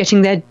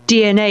getting their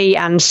DNA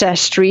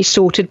ancestry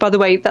sorted. By the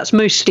way, that's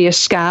mostly a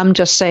scam,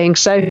 just saying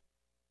so.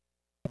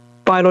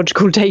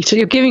 Biological data.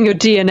 You're giving your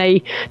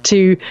DNA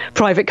to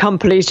private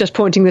companies, just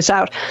pointing this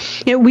out.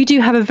 We do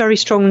have a very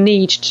strong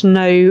need to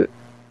know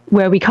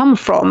where we come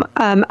from.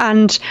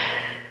 And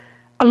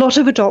a lot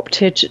of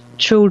adopted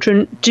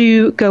children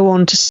do go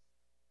on to,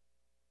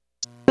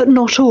 but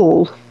not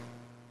all.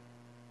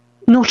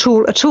 Not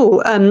all at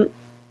all.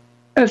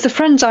 Of the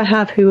friends I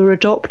have who are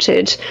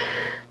adopted,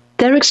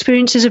 their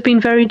experiences have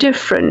been very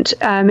different.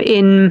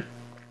 In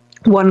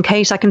one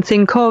case I can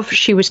think of,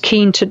 she was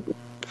keen to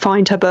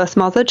find her birth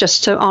mother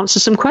just to answer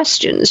some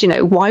questions.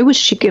 Why was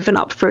she given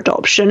up for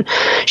adoption?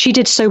 She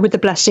did so with the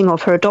blessing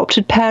of her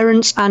adopted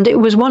parents, and it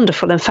was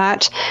wonderful. In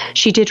fact,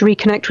 she did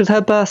reconnect with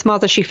her birth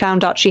mother. She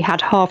found out she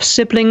had half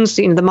siblings.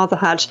 The mother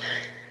had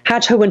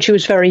had her when she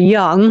was very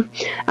young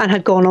and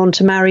had gone on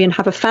to marry and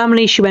have a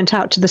family. She went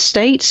out to the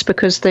States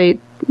because the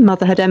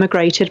mother had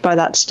emigrated by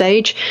that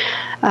stage,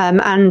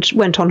 and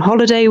went on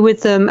holiday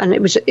with them, and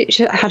it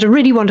had a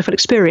really wonderful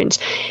experience.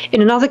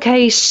 In another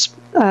case,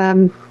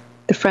 the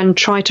friend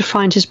tried to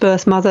find his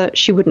birth mother.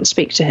 She wouldn't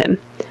speak to him,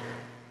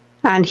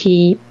 and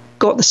he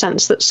got the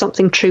sense that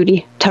something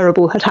truly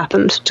terrible had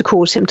happened to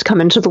cause him to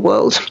come into the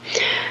world.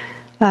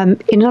 In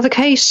another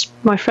case,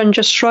 my friend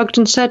just shrugged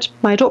and said,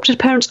 my adopted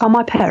parents are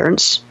my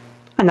parents,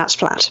 and that's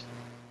flat.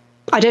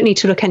 I don't need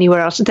to look anywhere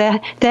else. Their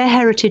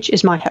heritage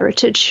is my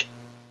heritage.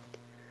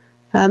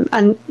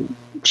 And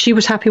she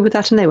was happy with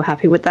that, and they were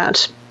happy with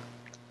that.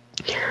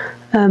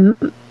 Hang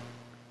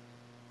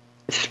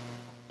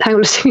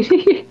on a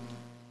second.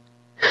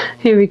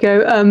 Here we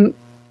go.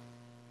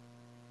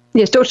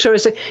 Yes, Dr.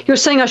 You're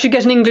saying I should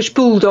get an English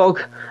bulldog,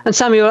 and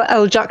Samuel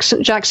L.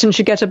 Jackson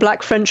should get a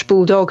black French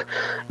bulldog.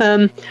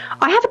 I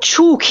have a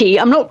Chalky.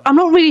 I'm not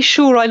really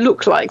sure I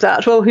look like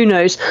that. Well, who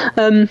knows?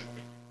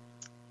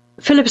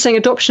 Philip is saying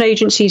adoption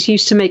agencies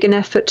used to make an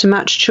effort to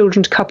match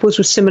children to couples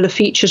with similar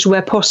features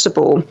where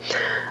possible.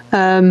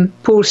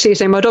 Paul C. is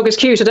saying, my dog is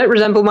cute. I don't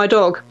resemble my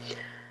dog.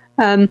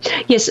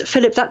 Yes,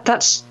 Philip,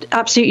 that's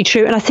absolutely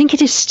true. And I think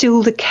it is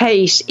still the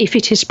case if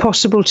it is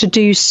possible to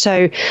do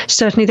so.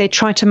 Certainly they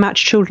try to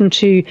match children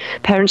to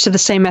parents of the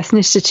same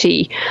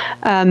ethnicity.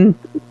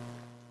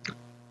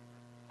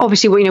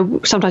 Obviously,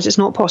 sometimes it's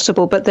not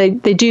possible, but they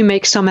do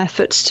make some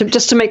efforts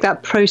to make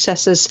that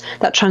process,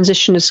 that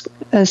transition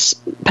as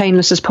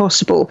painless as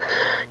possible.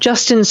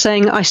 Justin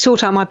saying, I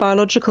sought out my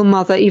biological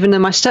mother, even though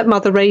my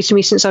stepmother raised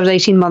me since I was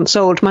 18 months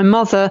old. My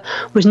mother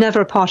was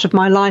never a part of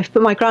my life,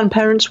 but my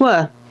grandparents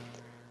were.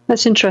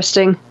 That's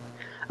interesting.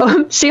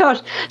 Oh,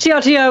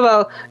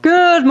 CRTOL.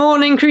 Good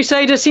morning,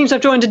 Crusader. Seems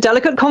I've joined a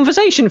delicate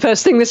conversation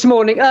first thing this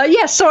morning.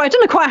 Yes, sorry, I don't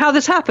know quite how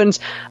this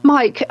happens.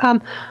 Mike,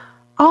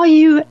 are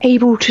you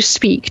able to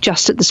speak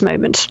just at this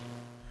moment?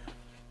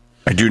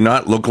 I do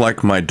not look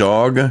like my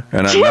dog,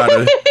 and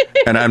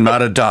I'm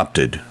not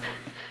adopted.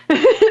 All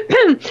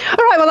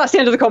right, well, that's the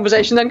end of the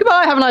conversation then.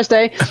 Goodbye, have a nice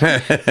day.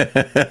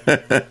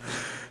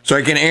 So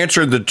I can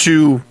answer the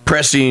two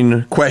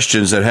pressing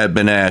questions that have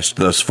been asked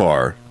thus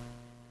far.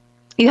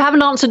 You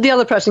haven't answered the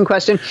other pressing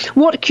question.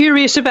 What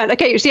curious event?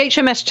 Okay, it's the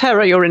HMS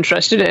Terror you're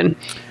interested in.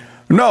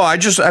 No, I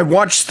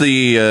watched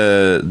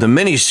the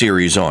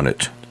mini-series on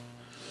it.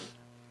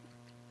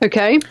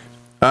 Okay.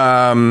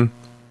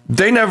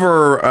 They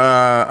never.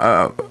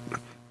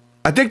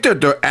 I think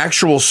that the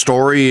actual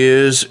story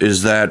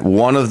is that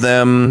one of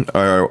them,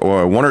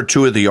 or one or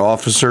two of the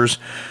officers,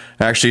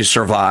 actually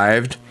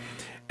survived.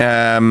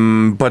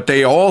 But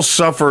they all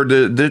suffered.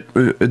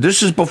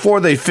 This is before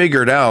they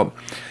figured out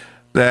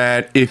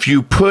that if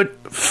you put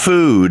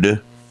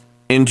food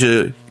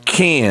into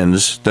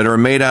cans that are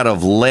made out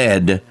of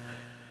lead,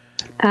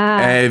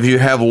 and if you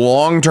have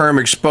long-term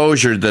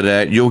exposure to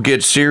that, you'll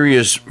get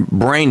serious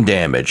brain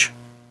damage.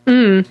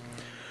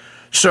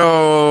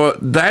 So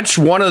that's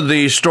one of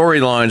the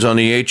storylines on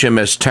the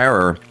HMS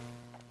Terror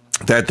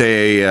that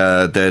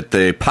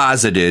they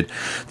posited,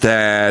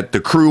 that the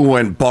crew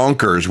went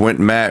bonkers, went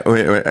mad,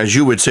 as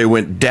you would say,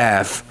 went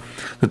daft.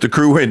 That the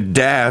crew went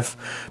daft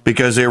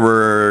because they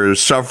were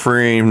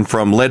suffering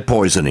from lead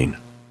poisoning.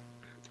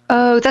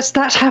 Oh,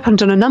 that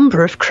happened on a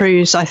number of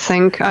crews, I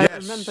think. I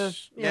remember.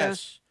 Yeah.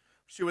 Yes.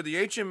 See, what the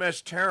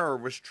HMS Terror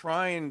was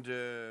trying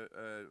to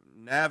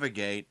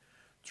navigate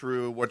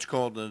through what's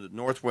called the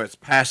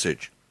Northwest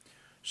Passage.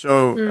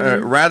 So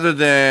rather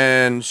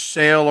than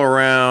sail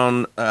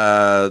around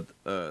the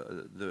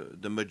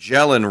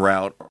Magellan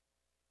route,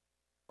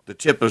 the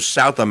tip of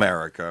South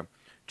America,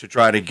 to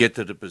try to get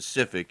to the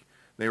Pacific,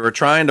 they were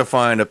trying to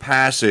find a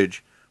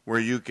passage where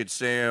you could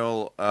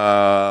sail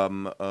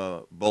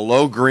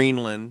below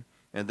Greenland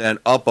and then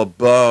up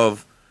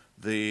above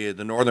the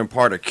northern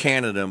part of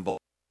Canada and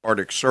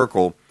Arctic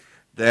Circle,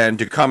 then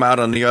to come out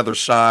on the other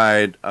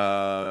side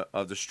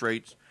of the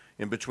straits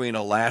in between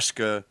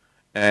Alaska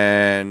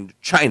and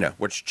China,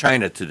 what's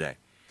China today.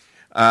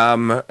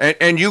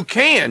 And you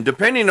can,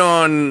 depending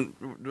on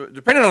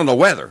the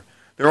weather.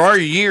 There are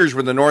years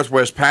when the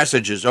Northwest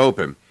Passage is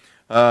open.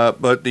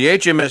 But the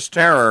HMS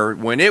Terror,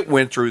 when it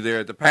went through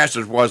there, the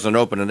passage wasn't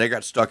open, and they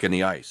got stuck in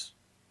the ice.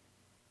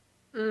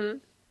 Ugh.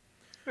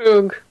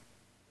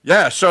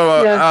 Yeah,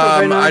 so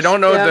nice. I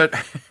don't know that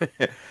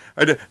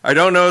I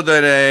don't know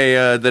that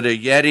a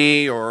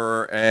Yeti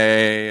or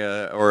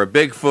a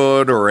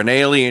Bigfoot or an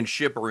alien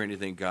ship or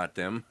anything got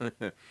them,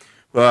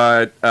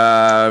 but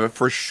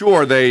for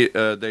sure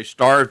they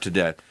starved to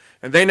death,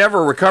 and they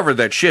never recovered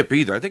that ship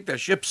either. I think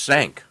that ship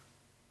sank.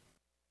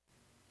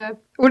 It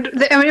would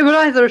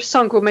either have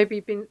sunk or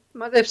maybe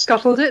might they have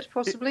scuttled it,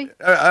 possibly?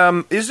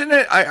 Isn't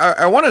it?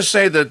 I want to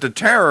say that the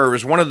Terror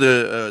is one of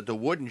the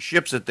wooden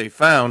ships that they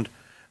found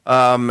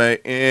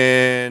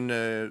in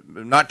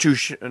not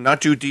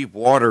too deep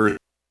water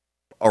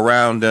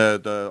around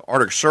the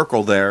Arctic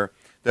Circle there.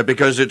 That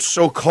because it's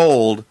so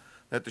cold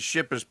that the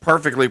ship is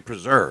perfectly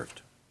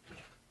preserved.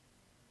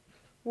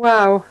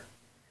 Wow.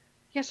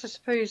 Yes, I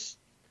suppose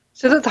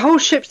So that the whole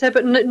ship's there,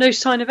 but no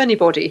sign of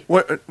anybody.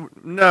 What?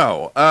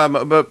 No,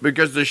 but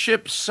because the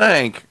ship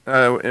sank,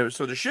 so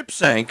the ship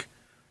sank,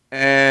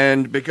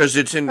 and because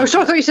it's in. Oh,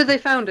 so I thought you said they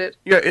found it.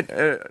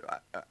 Yeah,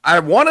 I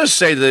want to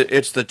say that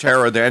it's the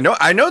Terror there.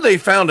 I know they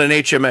found an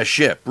HMS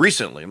ship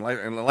recently in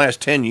the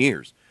last 10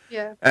 years.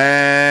 Yeah.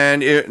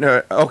 And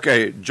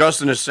okay,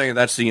 Justin is saying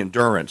that's the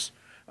Endurance.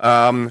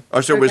 So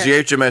it was the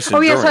HMS Endurance. Oh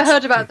yes, I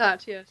heard about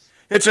that. Yes.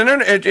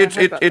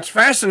 It's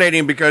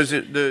fascinating because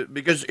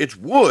it's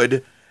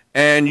wood,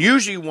 and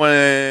usually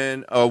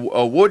when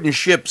a wooden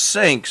ship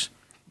sinks,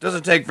 it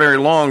doesn't take very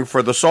long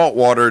for the salt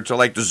water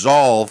to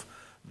dissolve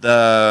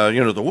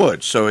the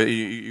wood. So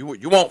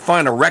you won't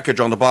find a wreckage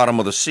on the bottom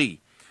of the sea.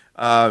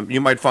 You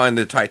might find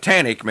the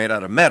Titanic made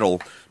out of metal,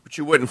 but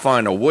you wouldn't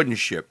find a wooden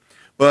ship.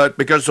 But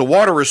because the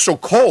water is so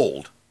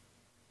cold,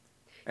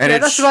 and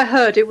that's what I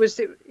heard. It was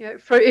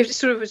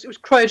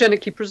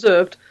cryogenically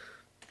preserved.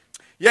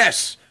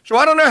 Yes. So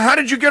I don't know. How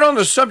did you get on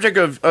the subject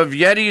of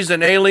Yetis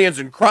and aliens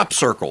and crop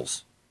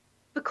circles?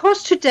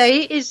 Because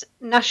today is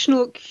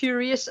National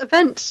Curious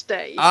Events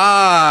Day.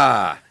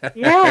 Ah.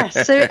 Yeah.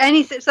 So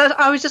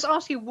I was just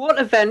asking, what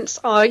events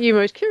are you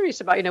most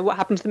curious about? What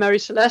happened to the Mary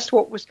Celeste?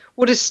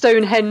 What is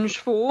Stonehenge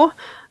for?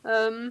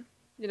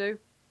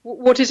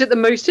 What is it that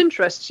most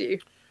interests you?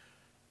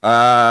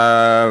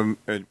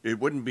 It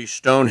wouldn't be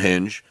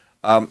Stonehenge.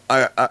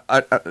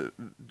 The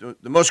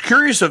most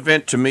curious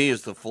event to me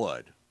is the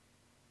flood.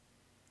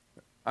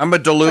 I'm a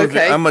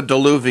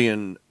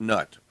Diluvian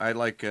nut. I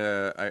like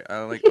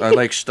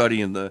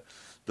studying the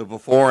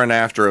before and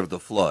after of the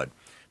flood,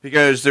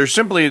 because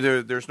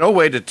there's no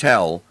way to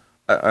tell,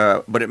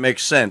 but it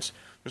makes sense.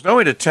 There's no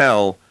way to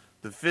tell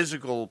the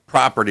physical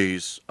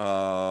properties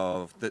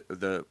of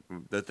the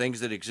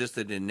things that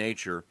existed in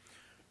nature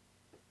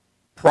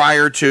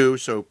prior to,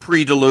 so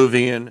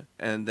pre-Diluvian,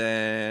 and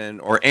then,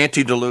 or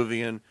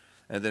antediluvian,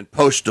 and then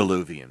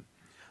post-Diluvian.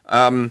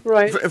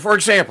 Right. For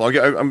example,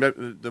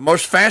 the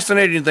most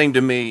fascinating thing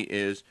to me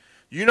is,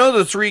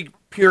 the 3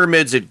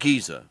 pyramids at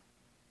Giza?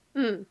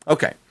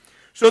 Okay.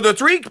 So the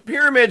 3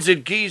 pyramids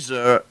at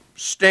Giza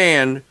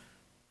stand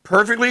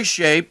perfectly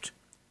shaped,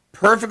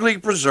 perfectly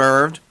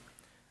preserved.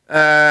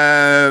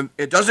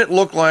 It doesn't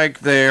look like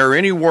they're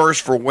any worse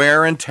for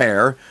wear and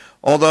tear.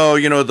 Although,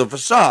 the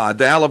facade,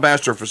 the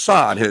alabaster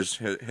facade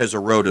has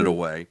eroded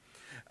away.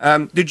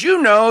 Did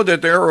you know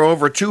that there are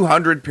over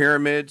 200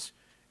 pyramids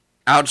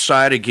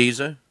outside of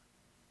Giza?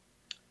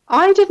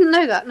 I didn't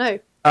know that, no.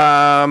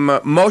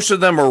 Most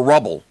of them are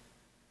rubble.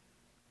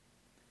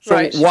 So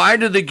right. Why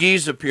do the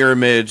Giza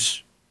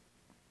pyramids,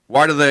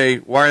 why do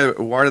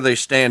they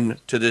stand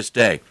to this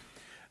day?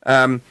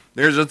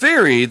 There's a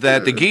theory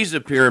that the Giza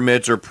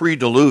pyramids are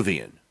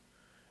pre-Diluvian,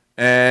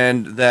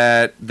 and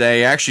that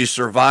they actually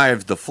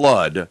survived the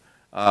flood,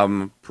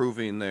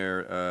 proving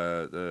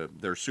their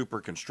super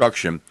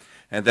construction,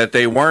 and that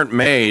they weren't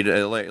made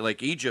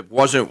like Egypt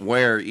wasn't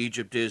where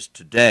Egypt is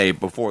today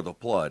before the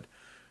flood,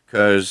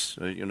 because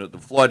the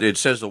flood. It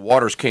says the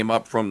waters came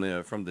up from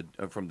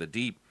the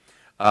deep.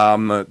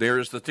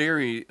 There's the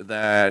theory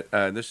that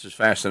this is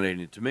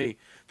fascinating to me.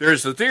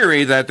 There's the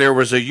theory that there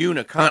was a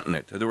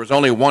unicontinent. There was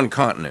only one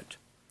continent.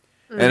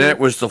 And it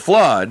was the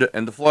flood,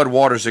 and the flood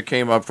waters that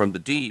came up from the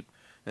deep,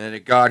 and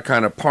that God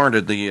kind of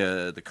parted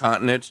the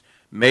continents,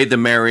 made the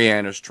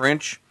Marianas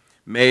Trench,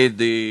 made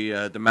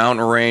the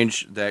mountain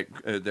range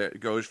that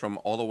goes from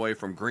all the way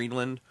from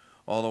Greenland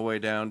all the way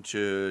down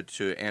to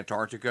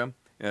Antarctica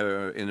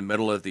in the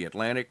middle of the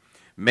Atlantic,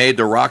 made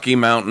the Rocky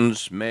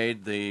Mountains,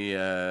 made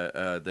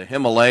the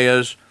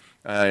Himalayas,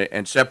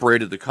 and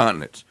separated the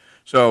continents.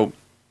 So,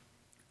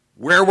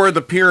 where were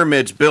the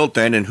pyramids built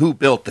then, and who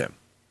built them?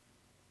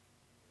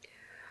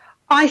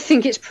 I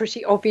think it's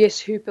pretty obvious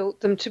who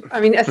built them.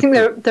 I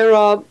think there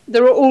are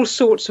all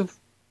sorts of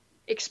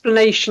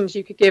explanations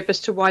you could give as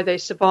to why they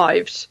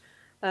survived.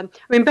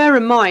 Bear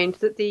in mind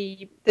that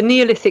the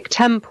Neolithic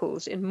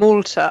temples in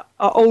Malta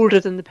are older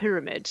than the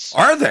pyramids.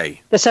 Are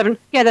they? They're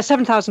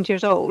 7,000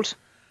 years old.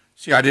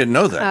 See, I didn't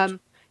know that.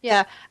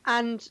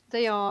 And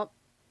they are,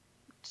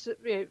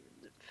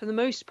 for the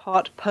most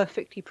part,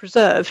 perfectly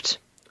preserved.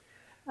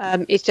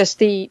 It's just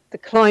the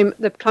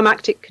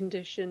climatic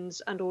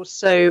conditions, and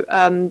also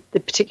the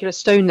particular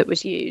stone that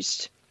was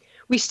used.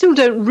 We still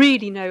don't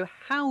really know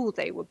how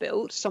they were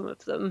built. Some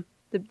of them,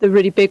 the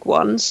really big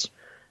ones,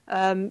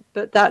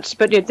 but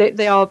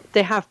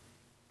they have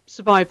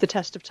survived the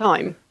test of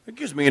time. It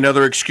gives me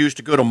another excuse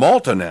to go to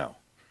Malta now.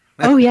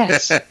 Oh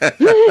yes,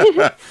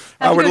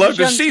 I would love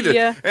to see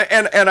this,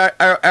 and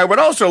I would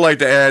also like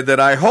to add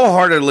that I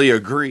wholeheartedly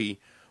agree.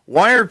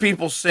 Why are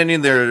people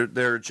sending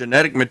their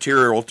genetic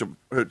material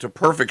to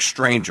perfect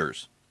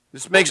strangers?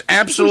 This makes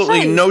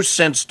absolutely no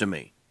sense to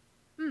me.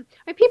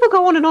 People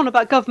go on and on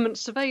about government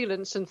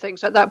surveillance and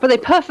things like that, but they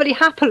perfectly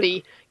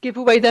happily give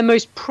away their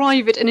most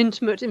private and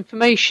intimate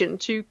information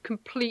to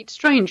complete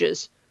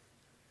strangers.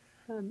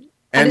 And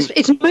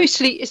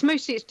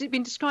it's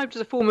been described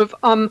as a form of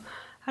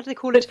how do they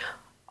call it?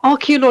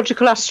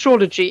 Archaeological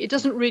astrology. It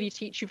doesn't really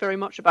teach you very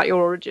much about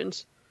your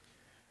origins.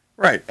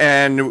 Right,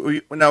 and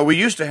we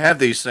used to have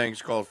these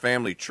things called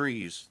family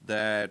trees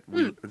that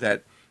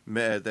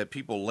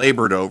people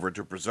labored over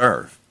to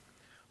preserve.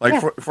 Like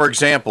Yeah. for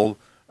example,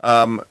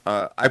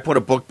 I put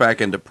a book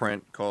back into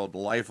print called "The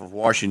Life of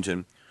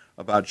Washington"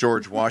 about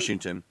George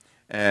Washington,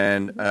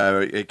 and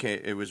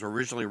it was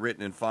originally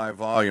written in 5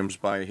 volumes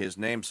by his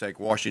namesake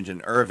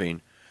Washington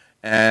Irving,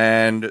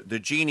 and the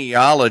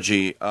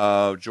genealogy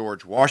of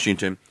George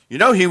Washington. You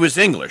know, he was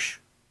English.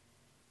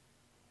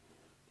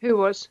 Who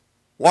was?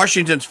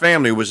 Washington's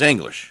family was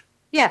English.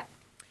 Yeah.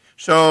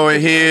 So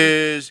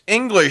his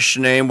English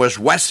name was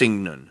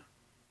Wessington.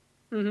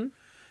 Mm-hmm.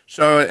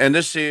 So, and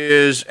this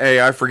is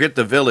I forget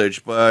the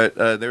village, but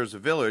there's a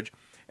village,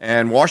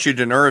 and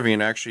Washington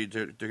Irving actually,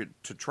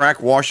 to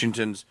track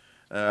Washington's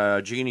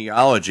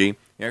genealogy,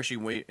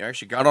 we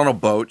actually got on a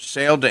boat,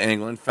 sailed to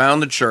England,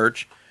 found the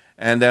church,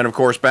 and then, of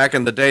course, back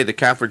in the day, the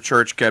Catholic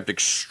Church kept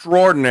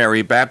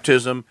extraordinary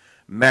baptism,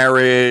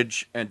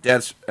 marriage, and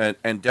death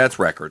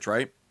records,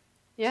 right?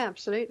 Yeah,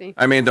 absolutely.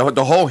 I mean,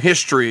 the whole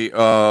history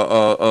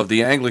of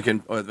the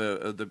Anglican, of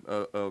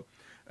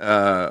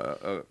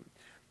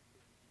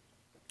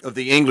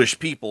the English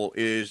people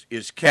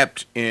is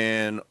kept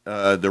in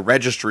the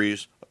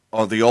registries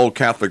of the old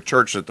Catholic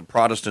Church that the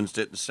Protestants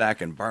didn't sack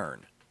and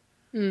burn.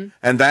 Mm.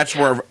 And that's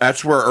where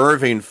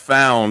Irving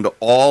found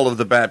all of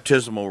the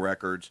baptismal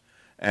records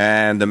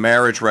and the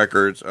marriage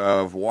records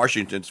of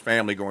Washington's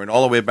family going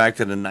all the way back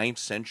to the 9th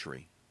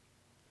century.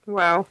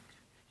 Wow.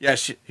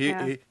 Yes,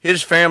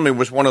 his family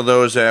was one of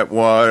those that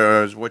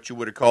was what you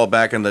would have called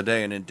back in the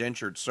day an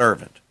indentured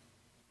servant.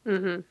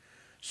 Mm-hmm.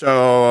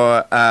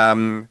 So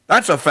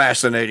that's a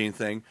fascinating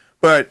thing.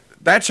 But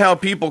that's how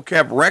people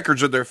kept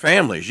records of their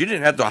families. You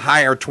didn't have to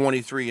hire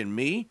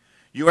 23andMe.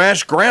 You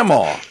asked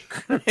Grandma.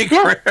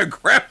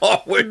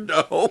 Grandma would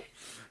know.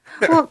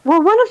 Well,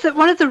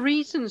 one of the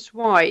reasons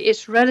why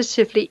it's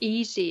relatively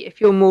easy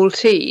if you're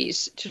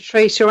Maltese to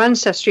trace your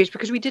ancestry is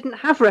because we didn't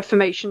have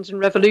reformations and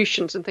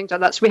revolutions and things like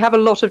that. So we have a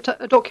lot of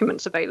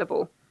documents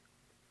available.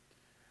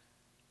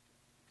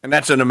 And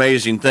that's an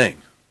amazing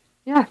thing.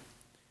 Yeah.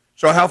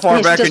 So how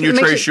far back can you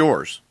trace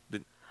yours?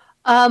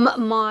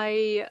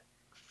 My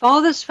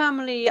father's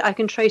family, I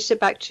can trace it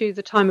back to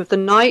the time of the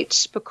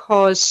Knights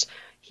because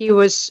he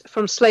was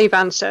from slave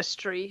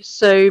ancestry.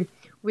 So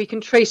we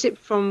can trace it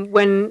from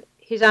when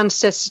his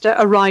ancestor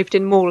arrived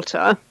in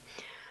Malta.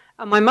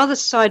 On my mother's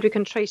side, we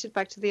can trace it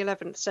back to the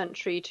 11th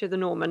century, to the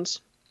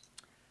Normans.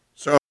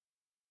 So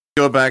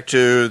go back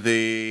to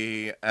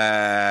the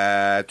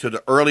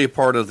early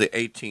part of the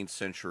 18th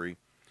century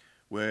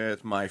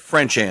with my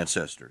French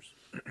ancestors,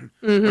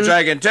 mm-hmm. which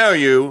I can tell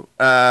you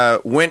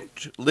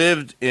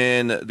lived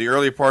in the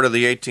early part of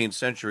the 18th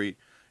century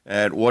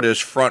at what is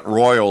Front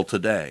Royal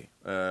today,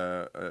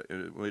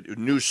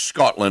 New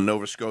Scotland,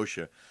 Nova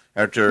Scotia.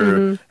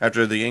 After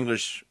the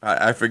English,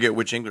 I forget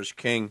which English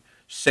king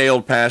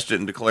sailed past it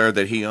and declared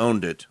that he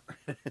owned it,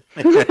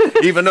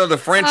 even though the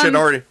French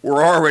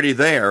were already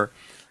there.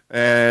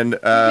 And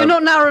you're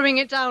not narrowing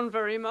it down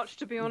very much,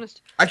 to be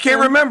honest. I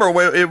can't remember.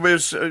 It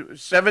was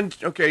seven.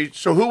 Okay,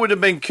 so who would have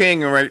been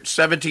king? Right,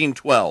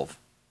 1712.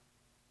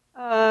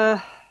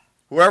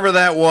 Whoever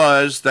that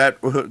was, that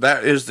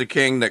is the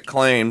king that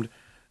claimed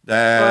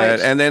that,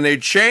 right. And then they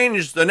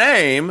changed the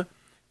name.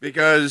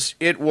 Because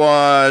it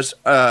was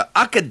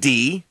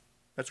Acadie,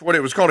 that's what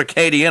it was called,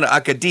 Acadian,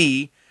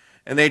 Acadie,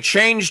 and they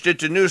changed it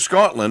to New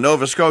Scotland,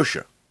 Nova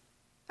Scotia.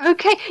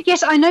 Okay,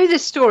 yes, I know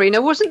this story.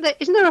 Now, isn't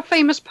there a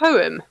famous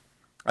poem?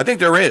 I think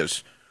there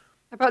is.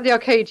 About the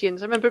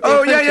Arcadians, I remember it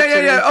being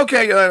yeah.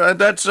 Okay,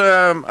 that's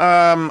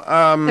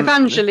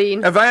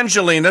Evangeline.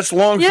 Evangeline, that's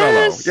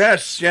Longfellow.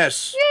 Yes. Yay!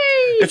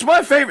 It's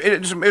my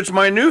favorite. It's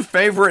my new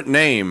favorite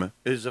name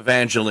is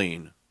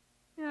Evangeline.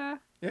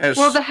 Yes.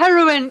 Well, the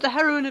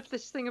heroine of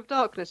this thing of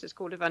darkness is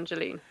called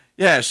Evangeline.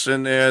 Yes,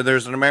 and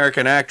there's an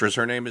American actress.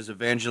 Her name is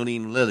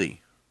Evangeline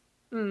Lilly.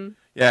 Mm.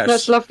 Yes,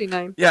 that's a lovely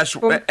name. Yes,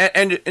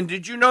 and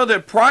did you know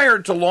that prior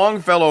to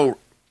Longfellow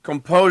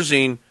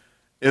composing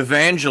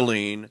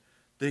Evangeline,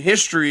 the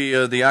history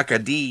of the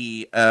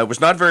Acadie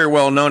was not very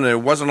well known, and there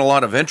wasn't a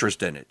lot of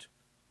interest in it.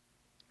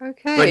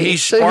 Okay, but he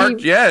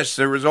sparked. Yes,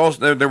 there was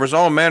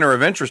all manner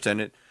of interest in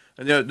it.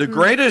 The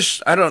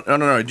greatest. I don't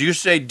know. Do you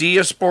say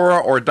diaspora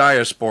or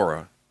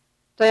diaspora?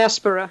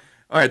 Diaspora.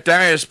 All right,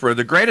 diaspora.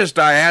 The greatest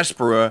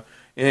diaspora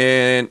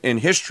in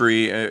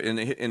history, in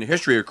the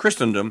history of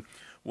Christendom,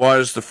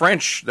 was the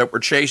French that were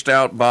chased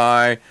out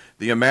by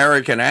the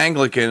American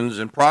Anglicans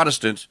and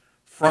Protestants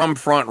from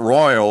Front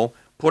Royal,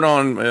 put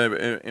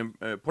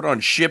on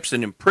ships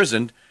and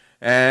imprisoned,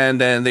 and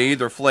then they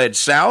either fled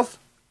south,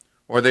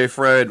 or they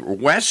fled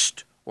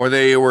west, or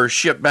they were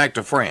shipped back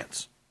to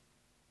France.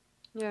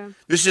 Yeah.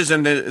 This is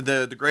in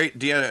the great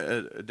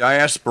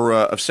diaspora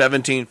of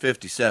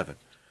 1757.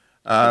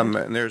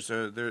 And there's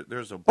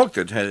a book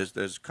that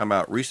has come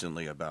out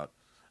recently about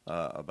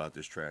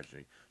this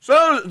tragedy.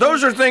 So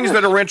those are things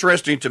that are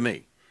interesting to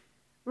me.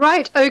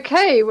 Right.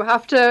 Okay. We'll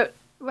have to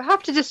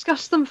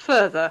discuss them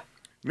further.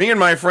 Me and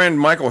my friend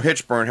Michael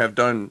Hitchburn have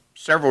done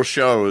several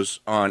shows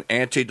on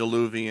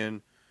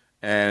antediluvian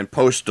and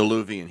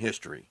post-diluvian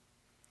history.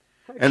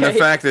 And the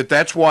fact that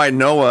that's why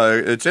Noah,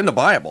 it's in the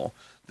Bible,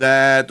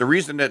 that the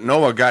reason that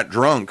Noah got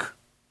drunk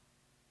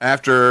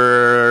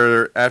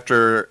after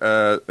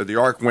the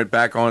ark went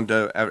back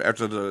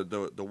after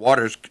the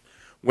waters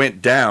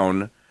went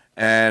down,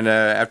 and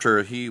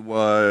after he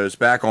was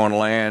back on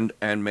land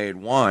and made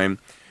wine,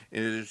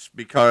 is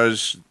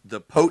because the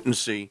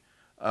potency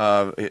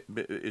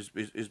is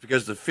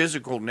because the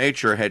physical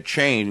nature had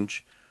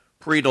changed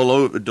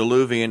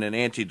pre-diluvian and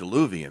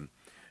antediluvian,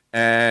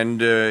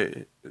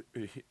 and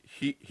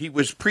he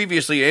was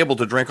previously able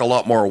to drink a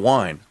lot more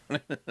wine.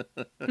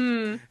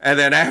 And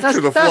then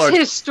after the flood, that's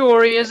his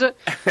story, is it?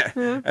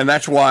 Yeah. And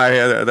that's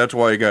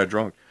why he got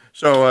drunk.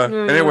 So,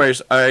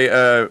 anyways,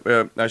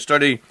 I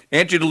study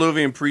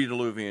antediluvian,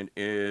 pre-diluvian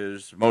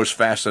is most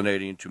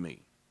fascinating to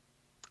me.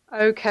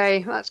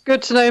 Okay, that's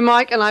good to know,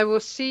 Mike, and I will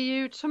see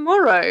you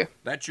tomorrow.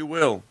 That you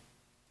will.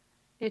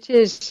 It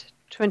is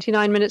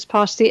 29 minutes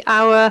past the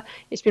hour.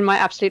 It's been my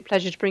absolute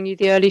pleasure to bring you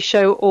the early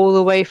show all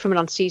the way from an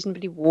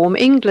unseasonably warm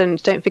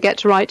England. Don't forget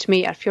to write to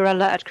me at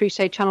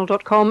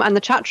fiorella@crusadechannel.com, and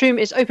the chat room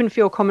is open for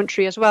your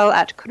commentary as well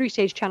at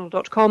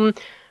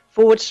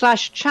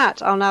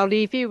crusadechannel.com/chat. I'll now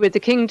leave you with the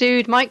King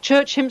Dude, Mike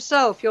Church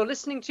himself. You're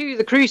listening to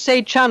the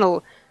Crusade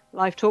Channel,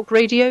 live talk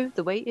radio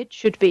the way it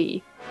should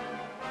be.